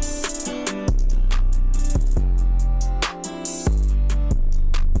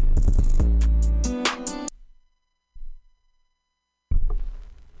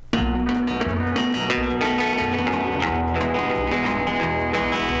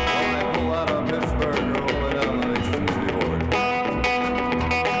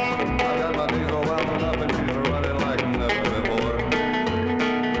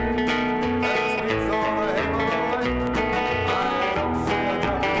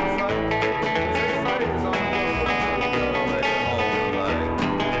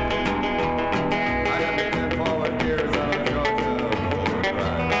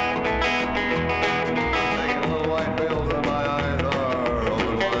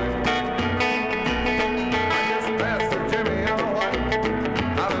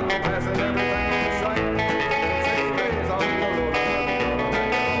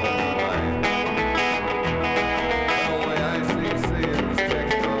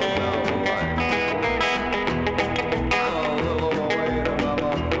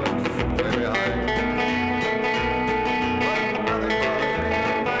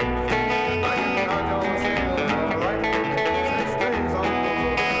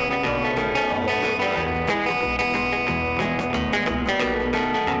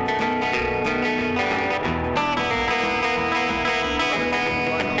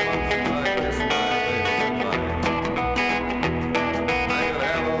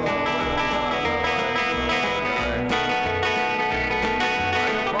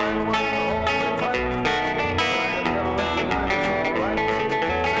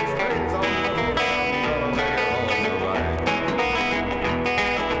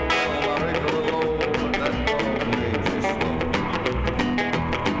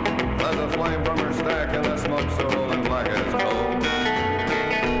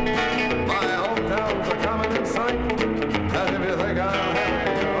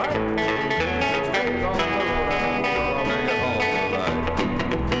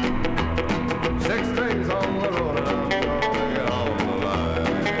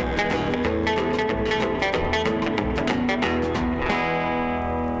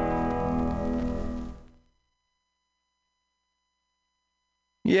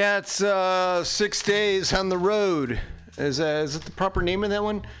 Yeah, it's 6 days on the road. Is it the proper name of that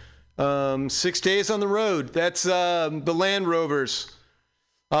one? 6 days on the road. That's the Land Rovers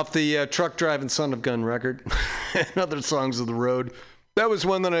off the Truck Driving Son of Gun record and other songs of the road. That was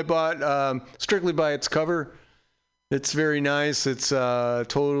one that I bought strictly by its cover. It's very nice. It's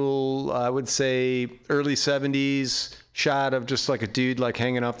total, I would say, early 70s shot of just like a dude like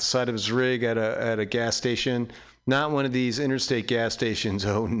hanging off the side of his rig at a gas station. Not one of these interstate gas stations.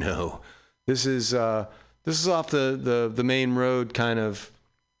 Oh no, this is off the main road, kind of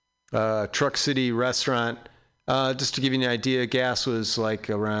Truck City restaurant. Just to give you an idea, gas was like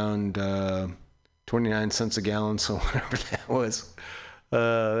around 29 cents a gallon, so whatever that was.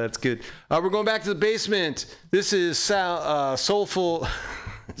 That's good. We're going back to the basement. This is Soulful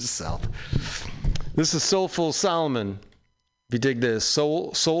South. This is Soulful Solomon. If you dig this,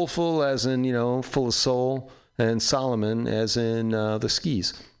 soulful as in, full of soul, and Solomon as in the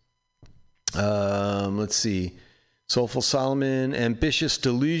skis. Let's see. Soulful Solomon, Ambitious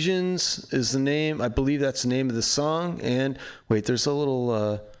Delusions is the name. I believe that's the name of the song. And wait, there's a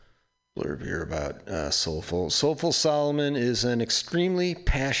little blurb here about Soulful. Soulful Solomon is an extremely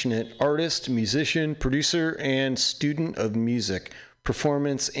passionate artist, musician, producer, and student of music,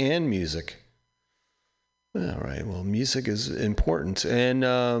 performance, and music. All right, well, music is important. And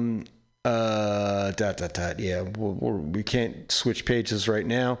Yeah, we can't switch pages right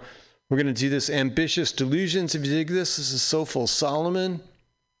now. We're going to do this Ambitious Delusions. If you dig this, this is Soulful Solomon.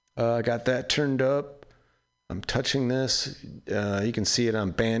 I got that turned up. I'm touching this. You can see it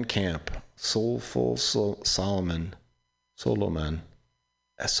on Bandcamp. Soulful Solomon. Solomon.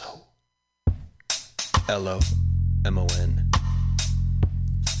 S-O-L-O-M-O-N.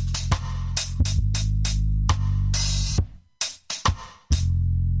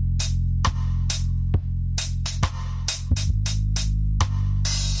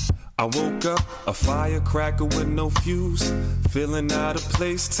 I woke up a firecracker with no fuse, feeling out of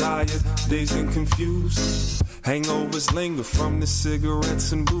place, tired, dazed and confused. Hangovers linger from the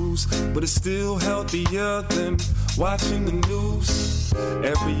cigarettes and booze, but it's still healthier than watching the news.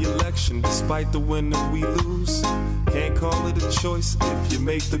 Every election, despite the winner we lose. Can't call it a choice if you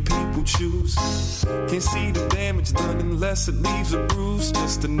make the people choose. Can't see the damage done unless it leaves a bruise.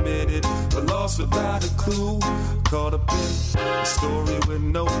 Just admit it, but lost without a clue. Caught up in a story with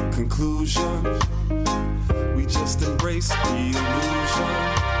no conclusion. We just embrace the illusion.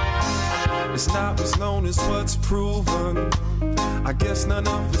 It's not what's known as what's proven. I guess none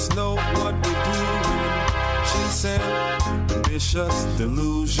of us know what we're doing. Chasing ambitious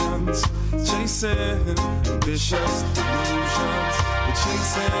delusions. Chasing ambitious delusions. We're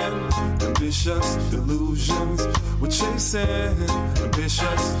chasing ambitious delusions. We're chasing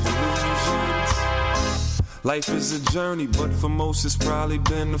ambitious delusions. Life is a journey, but for most it's probably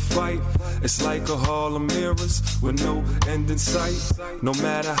been a fight. It's like a hall of mirrors with no end in sight. No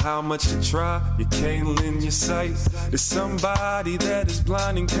matter how much you try, you can't lend your sight. There's somebody that is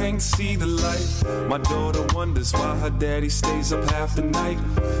blind and can't see the light. My daughter wonders why her daddy stays up half the night.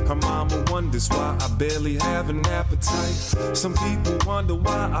 Her mama wonders why I barely have an appetite. Some people wonder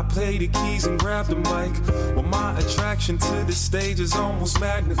why I play the keys and grab the mic. Well, my attraction to the stage is almost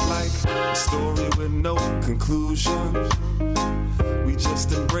magnet-like. A story with no conclusion. We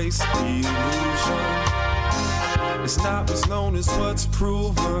just embrace the illusion. It's not what's known as what's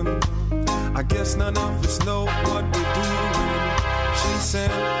proven. I guess none of us know what we're doing.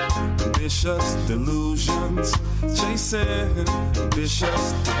 Chasing ambitious delusions. Chasing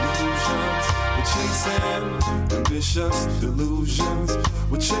ambitious delusions. We're chasing ambitious delusions.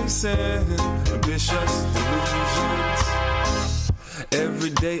 We're chasing ambitious delusions. Every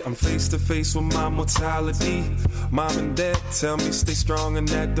day I'm face to face with my mortality. Mom and dad tell me stay strong and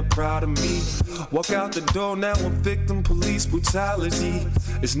that they're proud of me. Walk out the door now, I'm victim police brutality.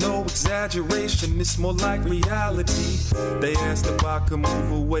 It's no exaggeration, it's more like reality. They asked if I could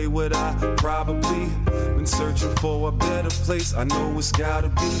move away, would I? Probably. Been searching for a better place, I know it's gotta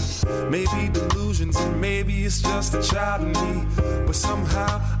be. Maybe delusions and maybe it's just a child in me. But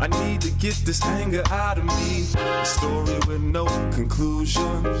somehow I need to get this anger out of me. A story with no conclusion.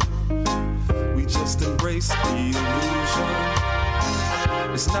 We just embrace the illusion.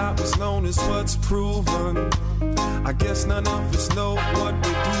 It's not what's known as what's proven. I guess none of us know what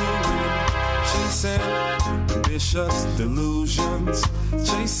we're doing. Chasing ambitious delusions.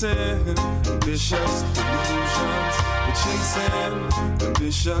 Chasing ambitious delusions. We're chasing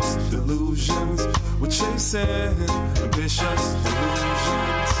ambitious delusions. We're chasing ambitious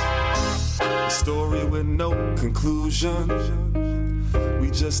delusions. A story with no conclusion. We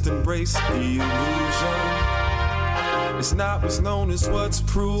just embrace the illusion. It's not what's known as what's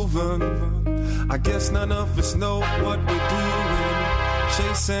proven. I guess none of us know what we're doing.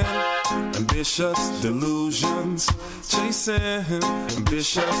 Chasing ambitious delusions. Chasing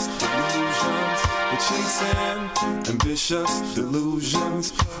ambitious delusions. We're chasing ambitious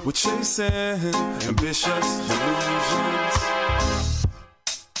delusions. We're chasing ambitious delusions.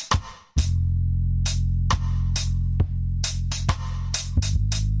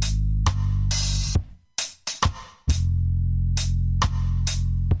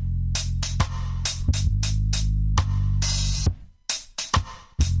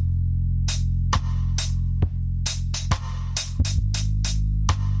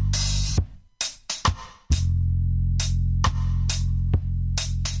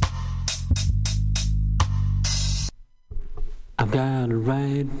 I've got a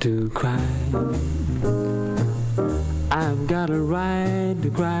right to cry. I've got a right to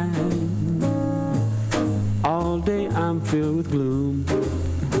cry. All day I'm filled with gloom.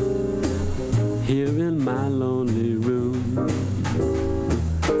 Here in my lonely room,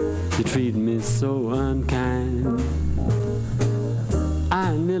 you treat me so unkind.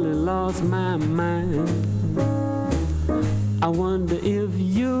 I nearly lost my mind. I wonder if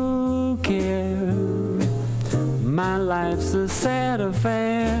you care. My life's a sad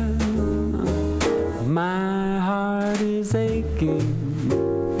affair. My heart is aching,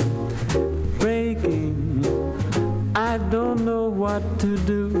 breaking. I don't know what to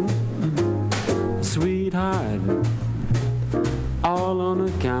do.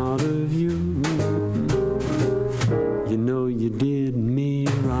 account of you. You know you did me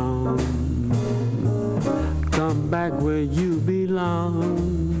wrong. Come back where you belong.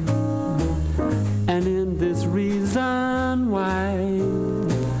 And in this reason why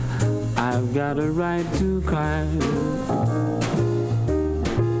I've got a right to cry.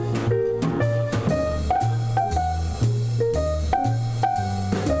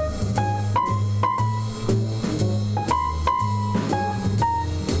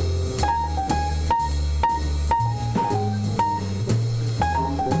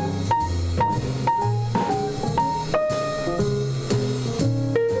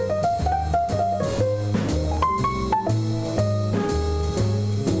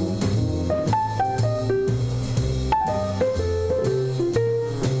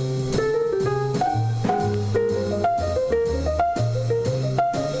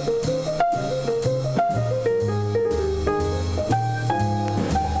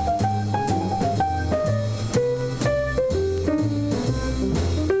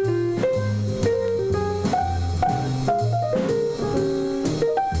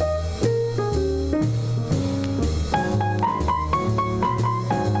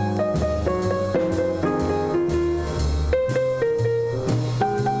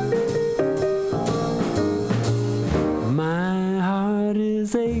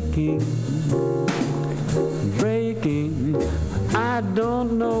 Breaking, I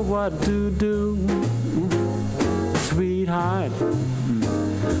don't know what to do, sweetheart,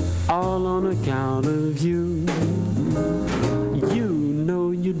 all on account of you. You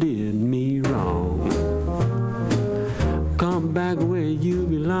know you did me wrong. Come back where you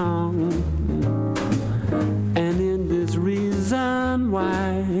belong. And in this reason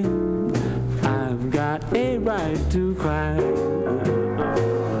why I've got a right to cry.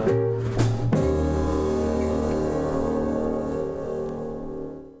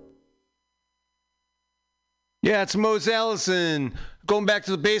 Yeah, it's Mose Allison. Going back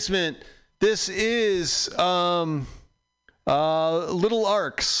to the basement. This is Little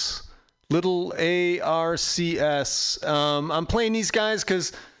Arcs. Little ARCS. I'm playing these guys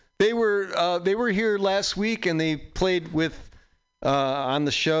because they were here last week and they played with on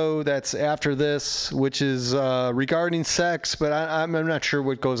the show that's after this, which is regarding sex, but I'm not sure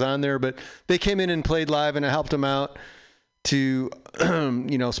what goes on there. But they came in and played live, and I helped them out to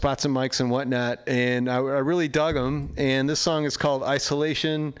spot some mics and whatnot, and I really dug them. And this song is called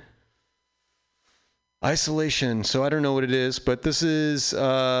Isolation. So I don't know what it is, but this is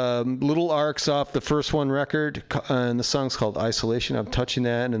Little Arcs off the First One record, and the song's called Isolation. I'm touching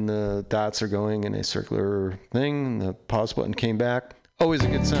that, and the dots are going in a circular thing, and the pause button came back. Always a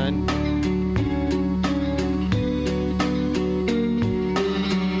good sign.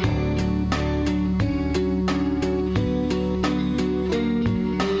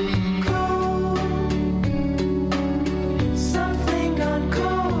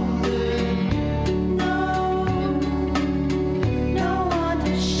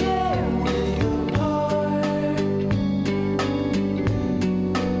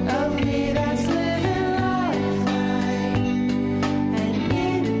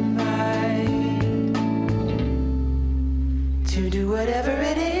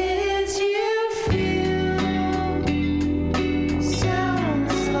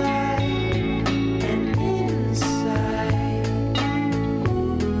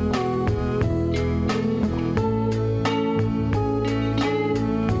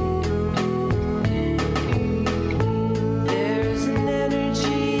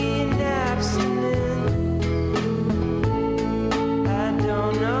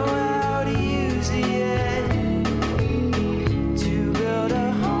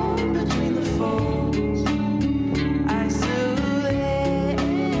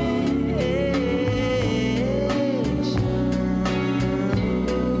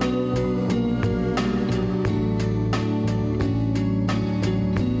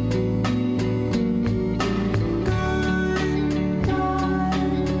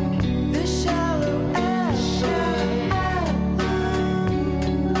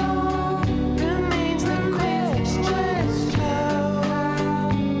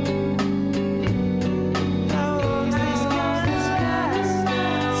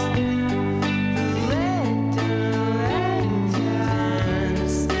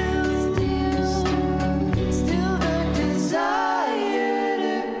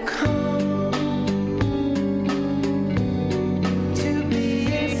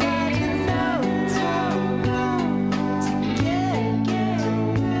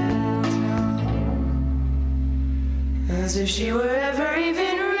 If she were ever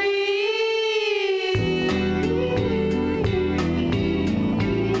even real.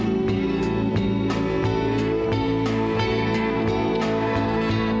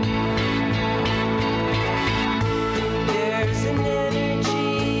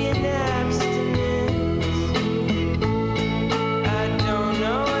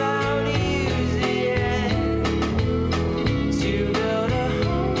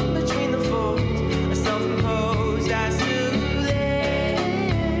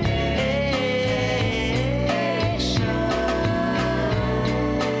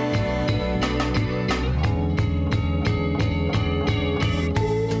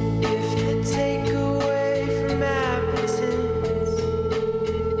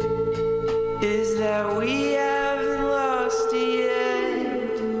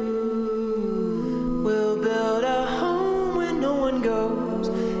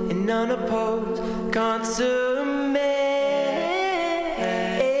 unopposed consummation.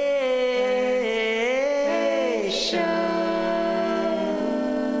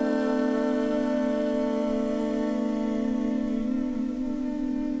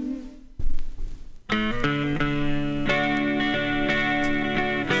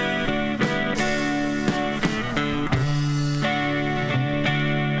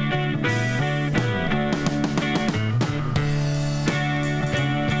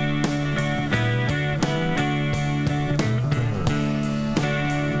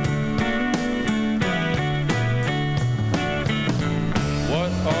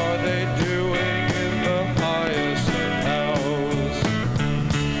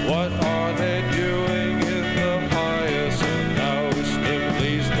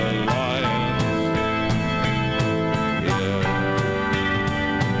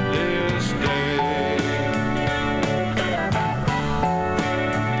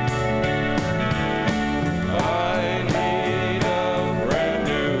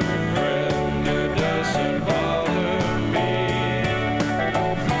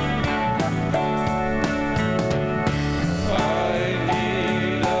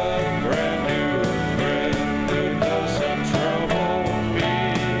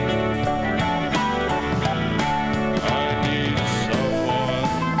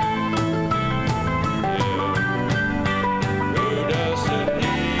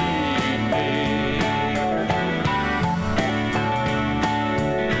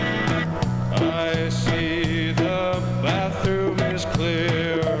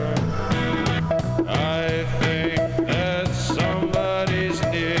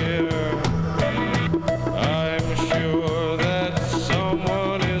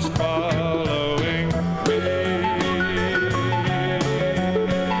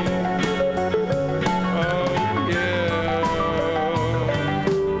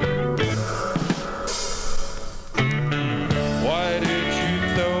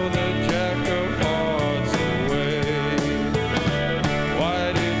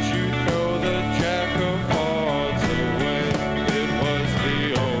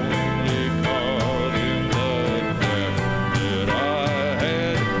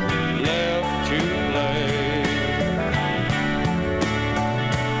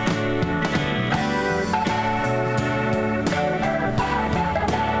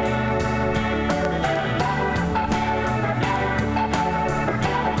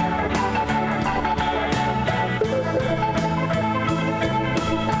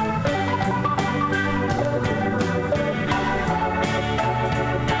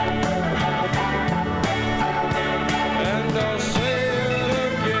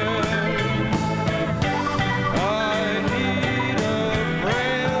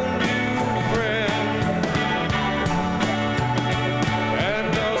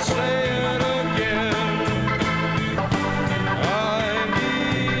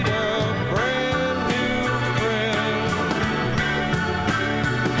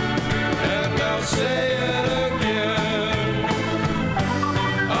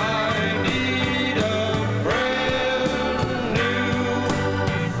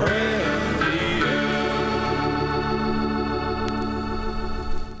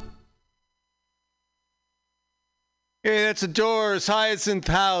 That's the Doors, Hyacinth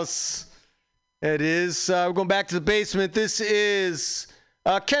House. It is. We're going back to the basement. This is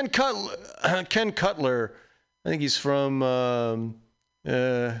Ken Cutler. Ken Cutler. I think he's from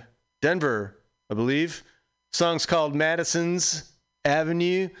Denver, I believe. Song's called Madison's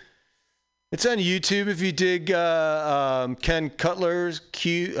Avenue. It's on YouTube if you dig Ken Cutler's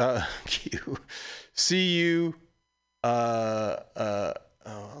C-U. Let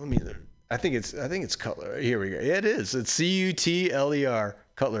me. I think it's Cutler. Here we go. Yeah, it is. It's C-U-T-L-E-R.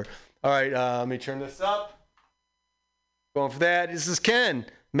 Cutler. All right. Let me turn this up. Going for that. This is Ken.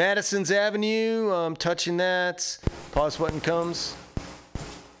 Madison's Avenue. I'm touching that. Pause button comes.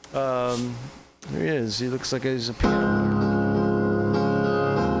 There he is. He looks like he's a piano player.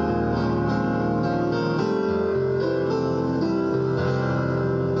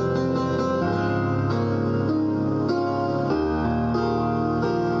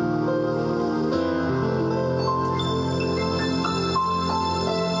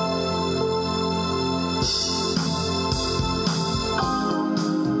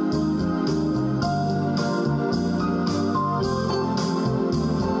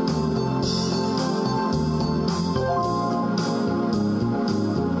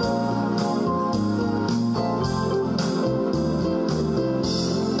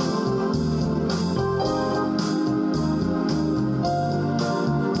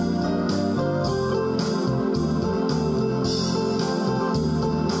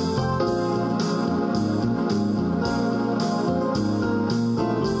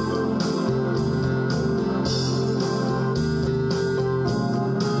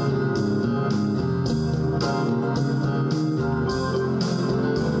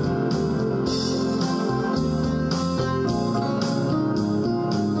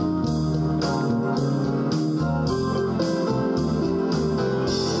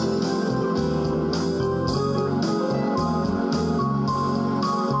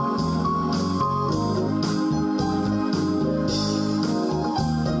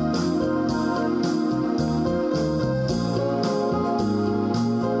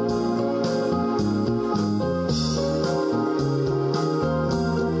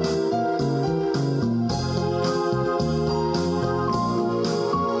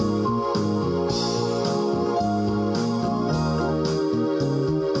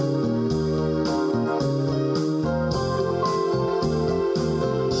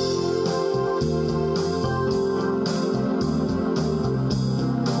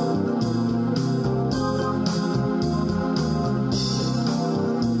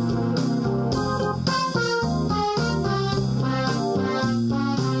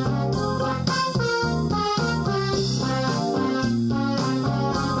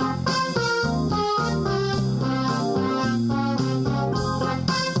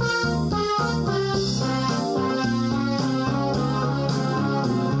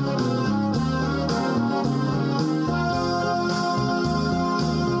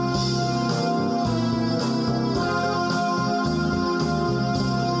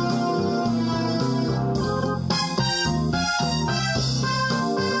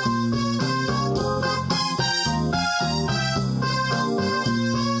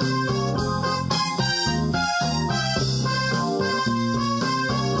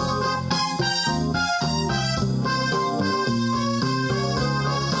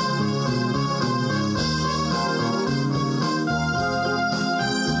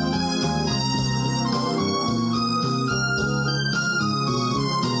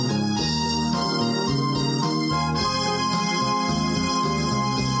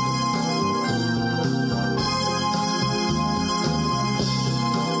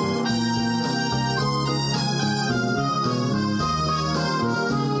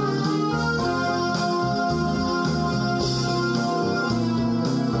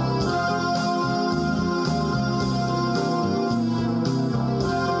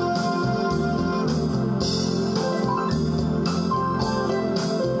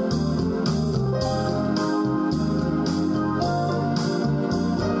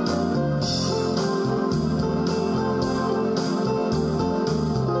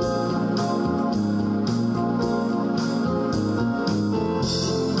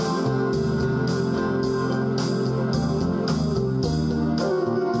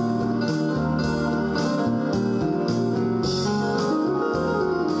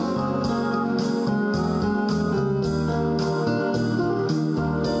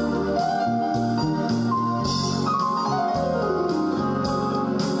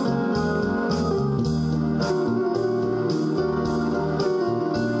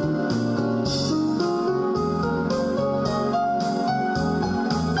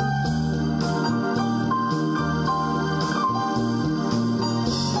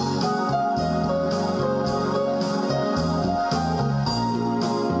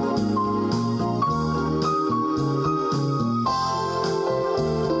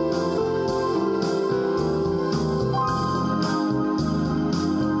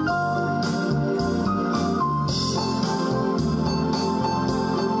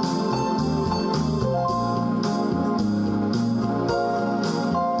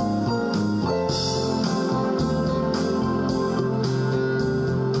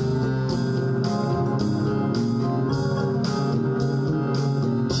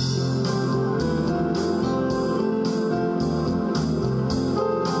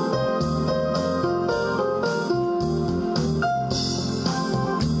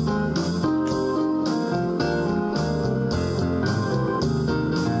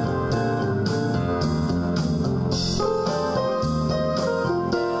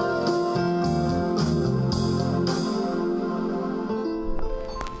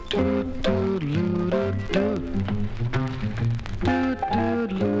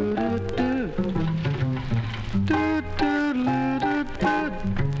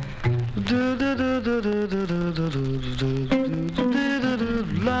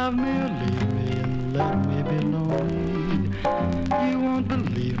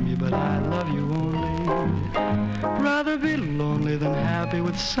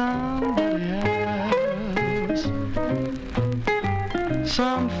 with somebody else.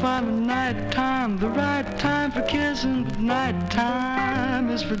 Some find the nighttime the right time for kissing, but nighttime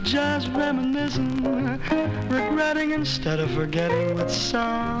is for just reminiscing, regretting instead of forgetting with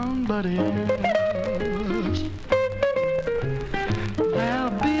somebody else.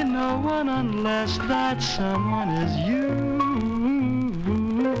 There'll be no one unless that someone is you.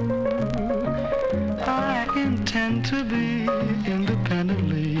 I intend to be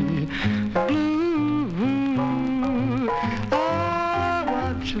independently blue. I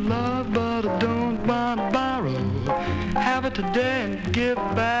want your love, but I don't want to borrow. Have it today and give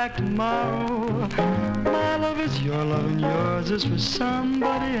back tomorrow. My love is your love and yours is for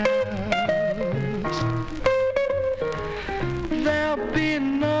somebody else. There'll be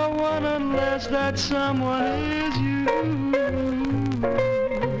no one unless that someone is you.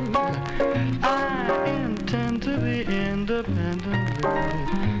 I intend to be independent.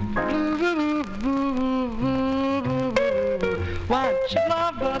 Want your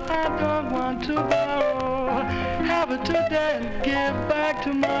love, but I don't want to borrow. Have it today and give back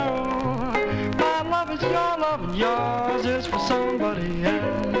tomorrow. My love is your love and yours is for somebody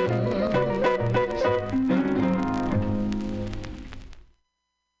else.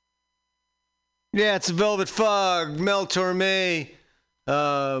 Yeah, it's Velvet Fog, Mel Torme.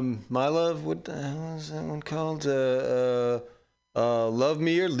 My Love, what the hell is that one called? Love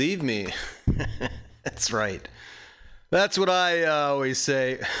Me or Leave Me. That's right. That's what I always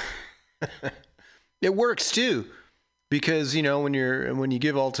say. It works too, because when you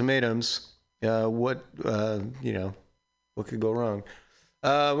give ultimatums, what could go wrong?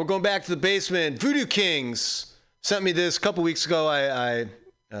 We're going back to the basement. Voodoo Kings sent me this a couple weeks ago. I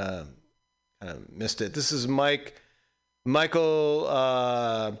missed it. This is Michael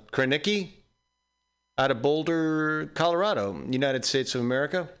Kranicki out of Boulder, Colorado, United States of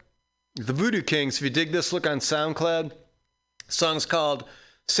America. The Voodoo Kings, if you dig this, look on SoundCloud. The song's called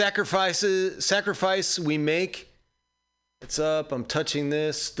Sacrifice We Make. It's up. I'm touching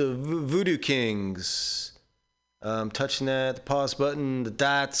this. The Voodoo Kings. I'm touching that. The pause button. The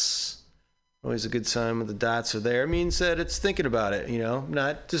dots. Always a good sign when the dots are there. It means that it's thinking about it,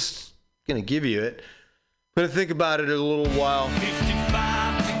 not just going to give you it. But think about it a little while.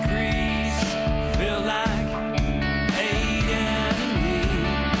 55 degrees, feel like 8 enemy.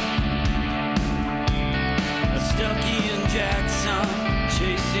 Stucky and Jackson,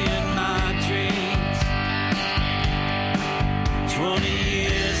 chasing my dreams. 20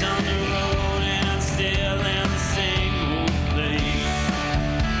 years on the road and I'm still in the same old place.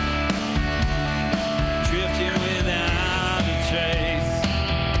 Drifting without a trace.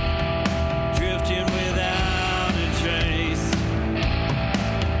 Drifting without a trace.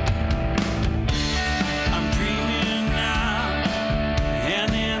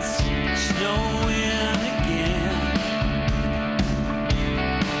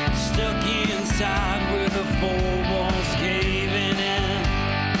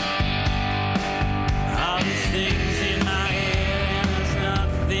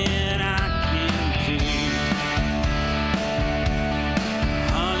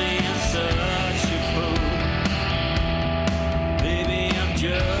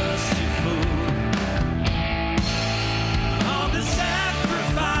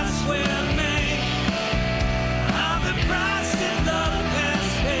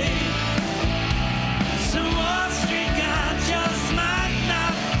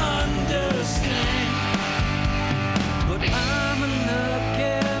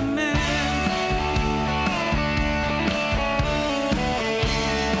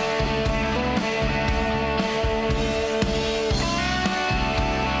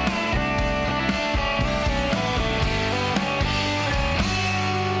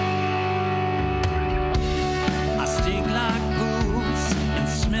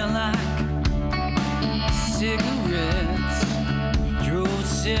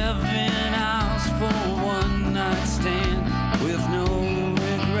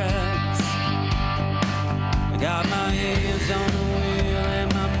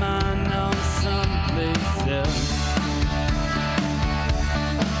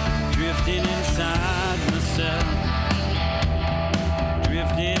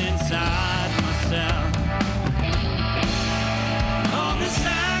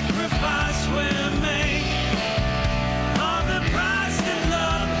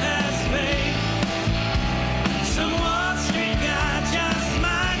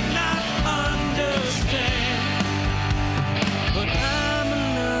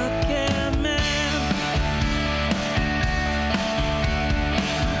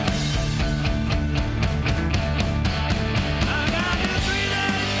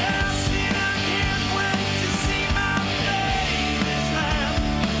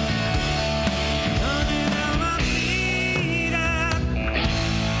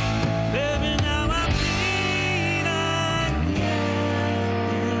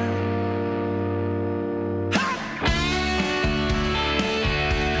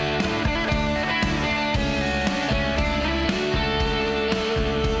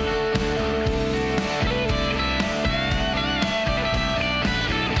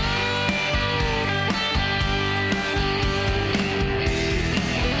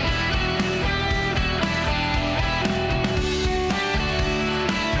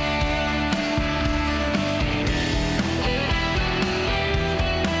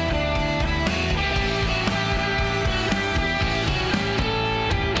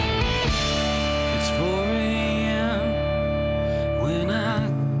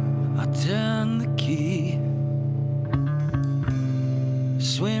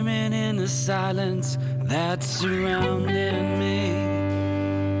 swimming in the silence that's surrounding me.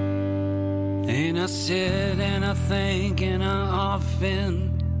 And I sit and I think and I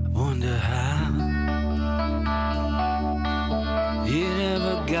often wonder how it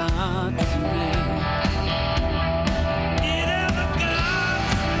ever got to me. It ever got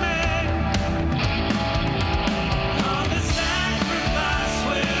to me. All the sacrifice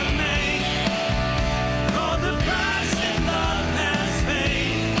we've made, all the price that love has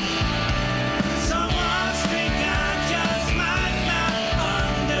paid. Someone think I just might not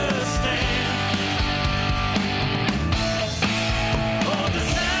understand. All the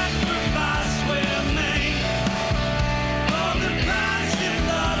sacrifice we've made, all the price that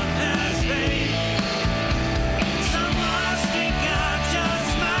love has paid.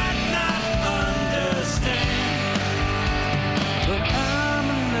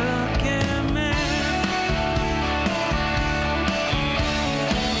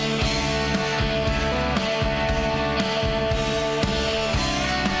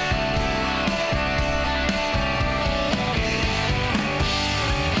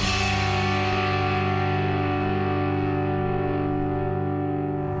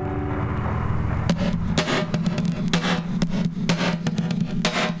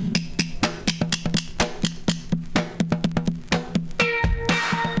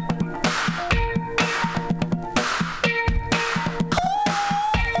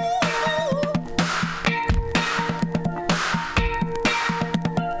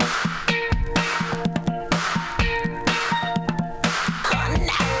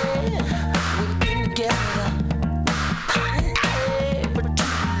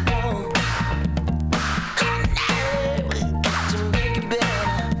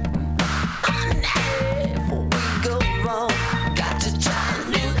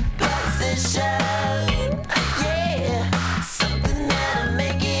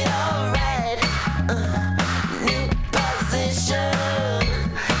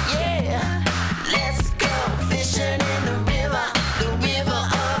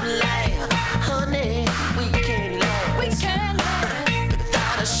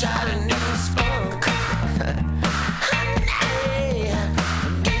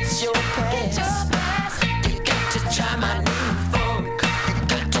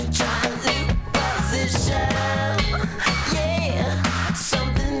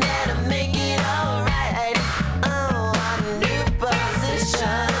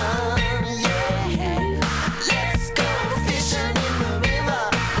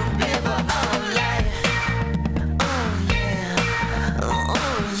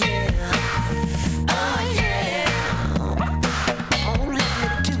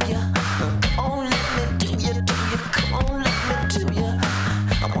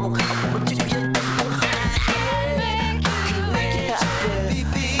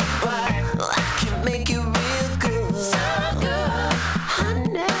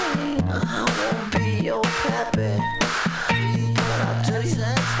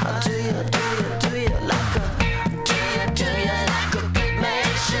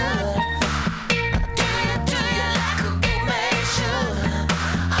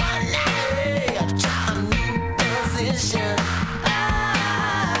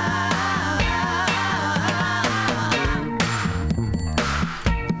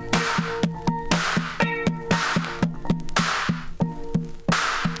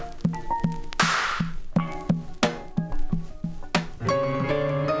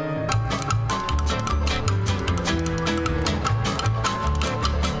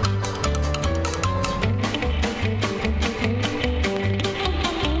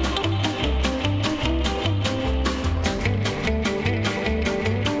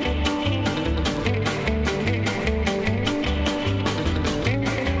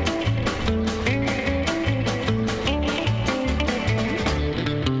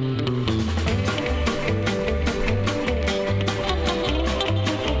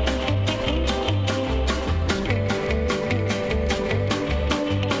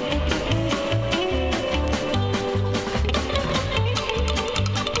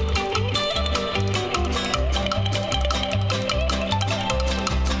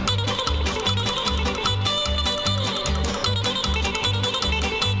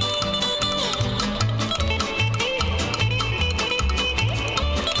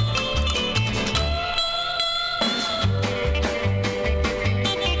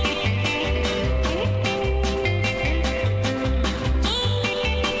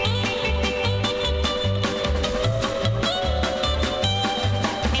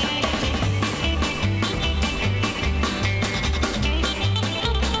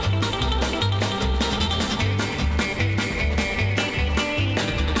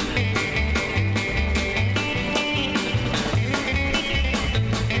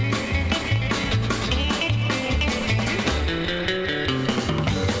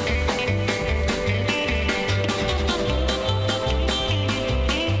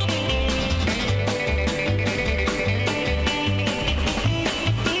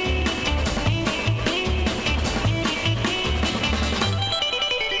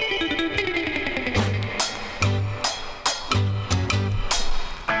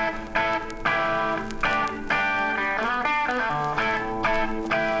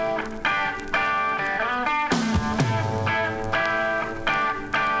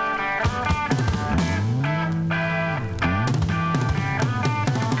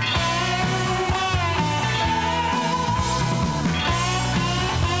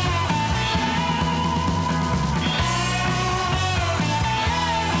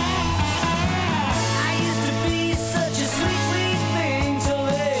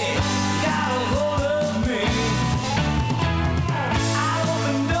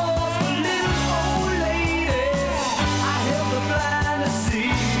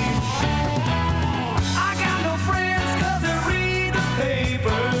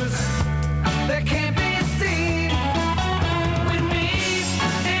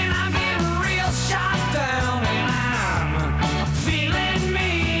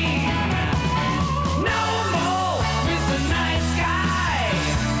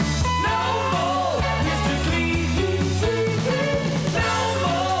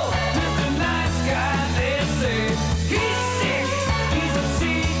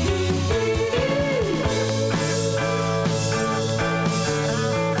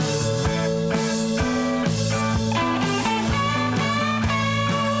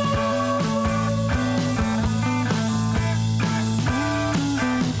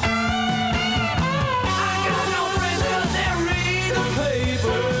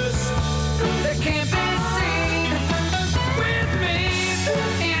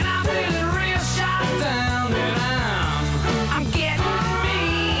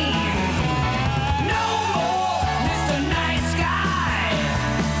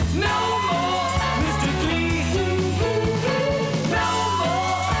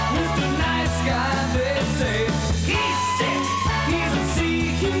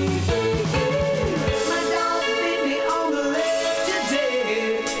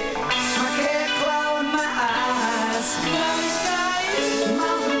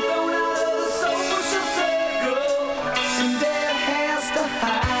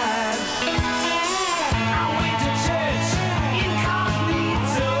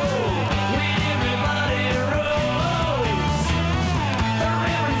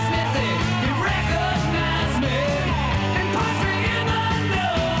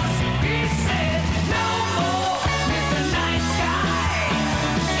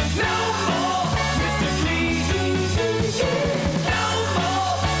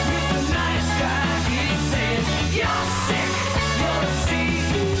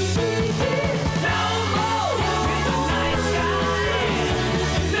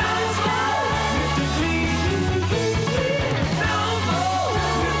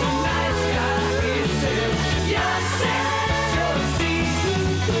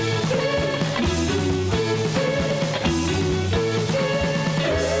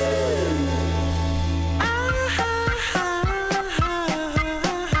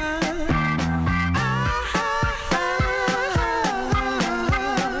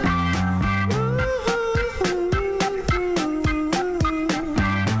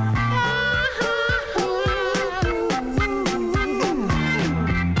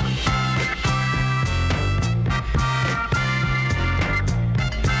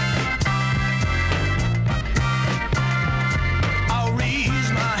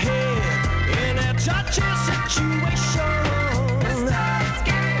 wretched situation.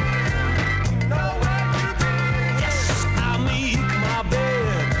 Yes, I make my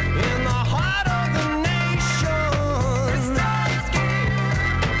bed in the heart of the nation.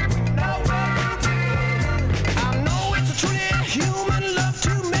 I know it's a truly human love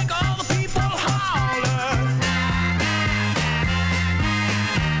to make all the people holler.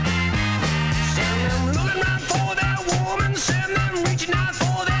 Send them looking round for their woman, send them reaching out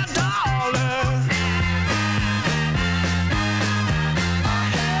for their dollar.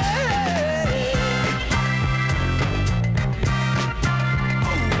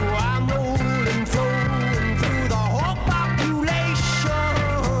 Oh, I'm rolling, flowing through the whole population.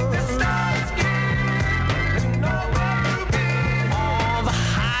 All the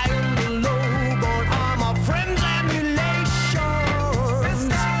high and the low, born are my friends and relations.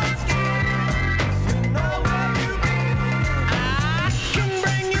 I can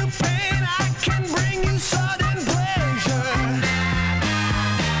bring you pain, I can bring you sudden pleasure.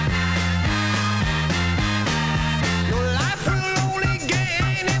 Your life will only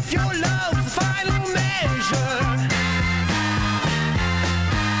gain if your love's the final measure.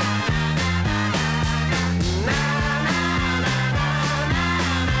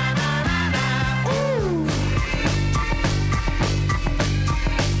 Ooh.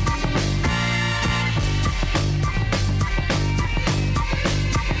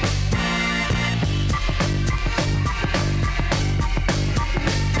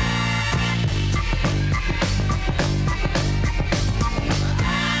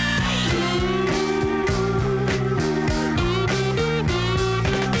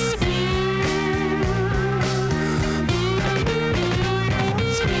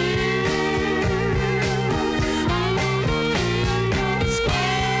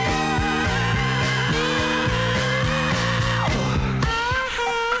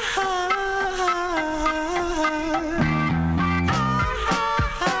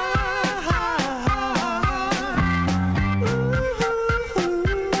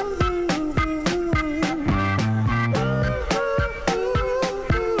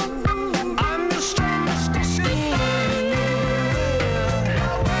 I'm Mr. Skin.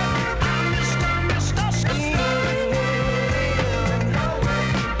 I'm Mr. Skin. I'm Mr. Skin.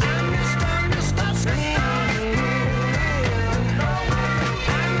 I'm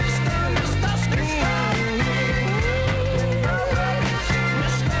Mr.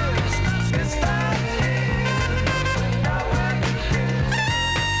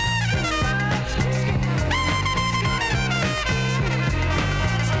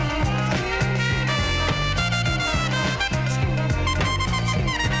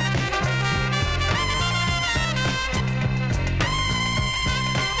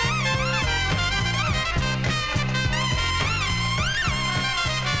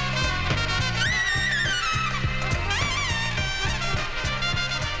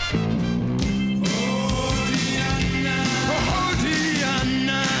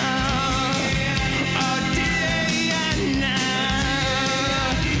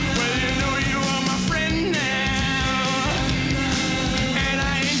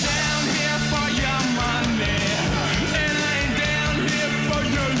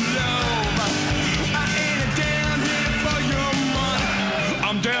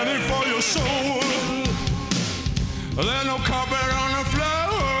 I'm down here for your soul. There's no carpet on the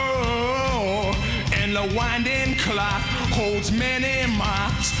floor, and the winding clock holds many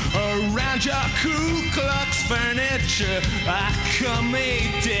marks around your Ku Klux furniture. I come a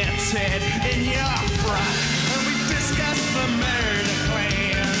death's head in your frock, and we discuss the murder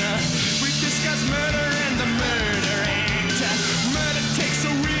plan. We discuss murder and the murder act. Murder takes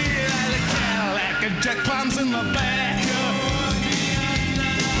a wheel like a Cadillac, and Jack climbs in the back.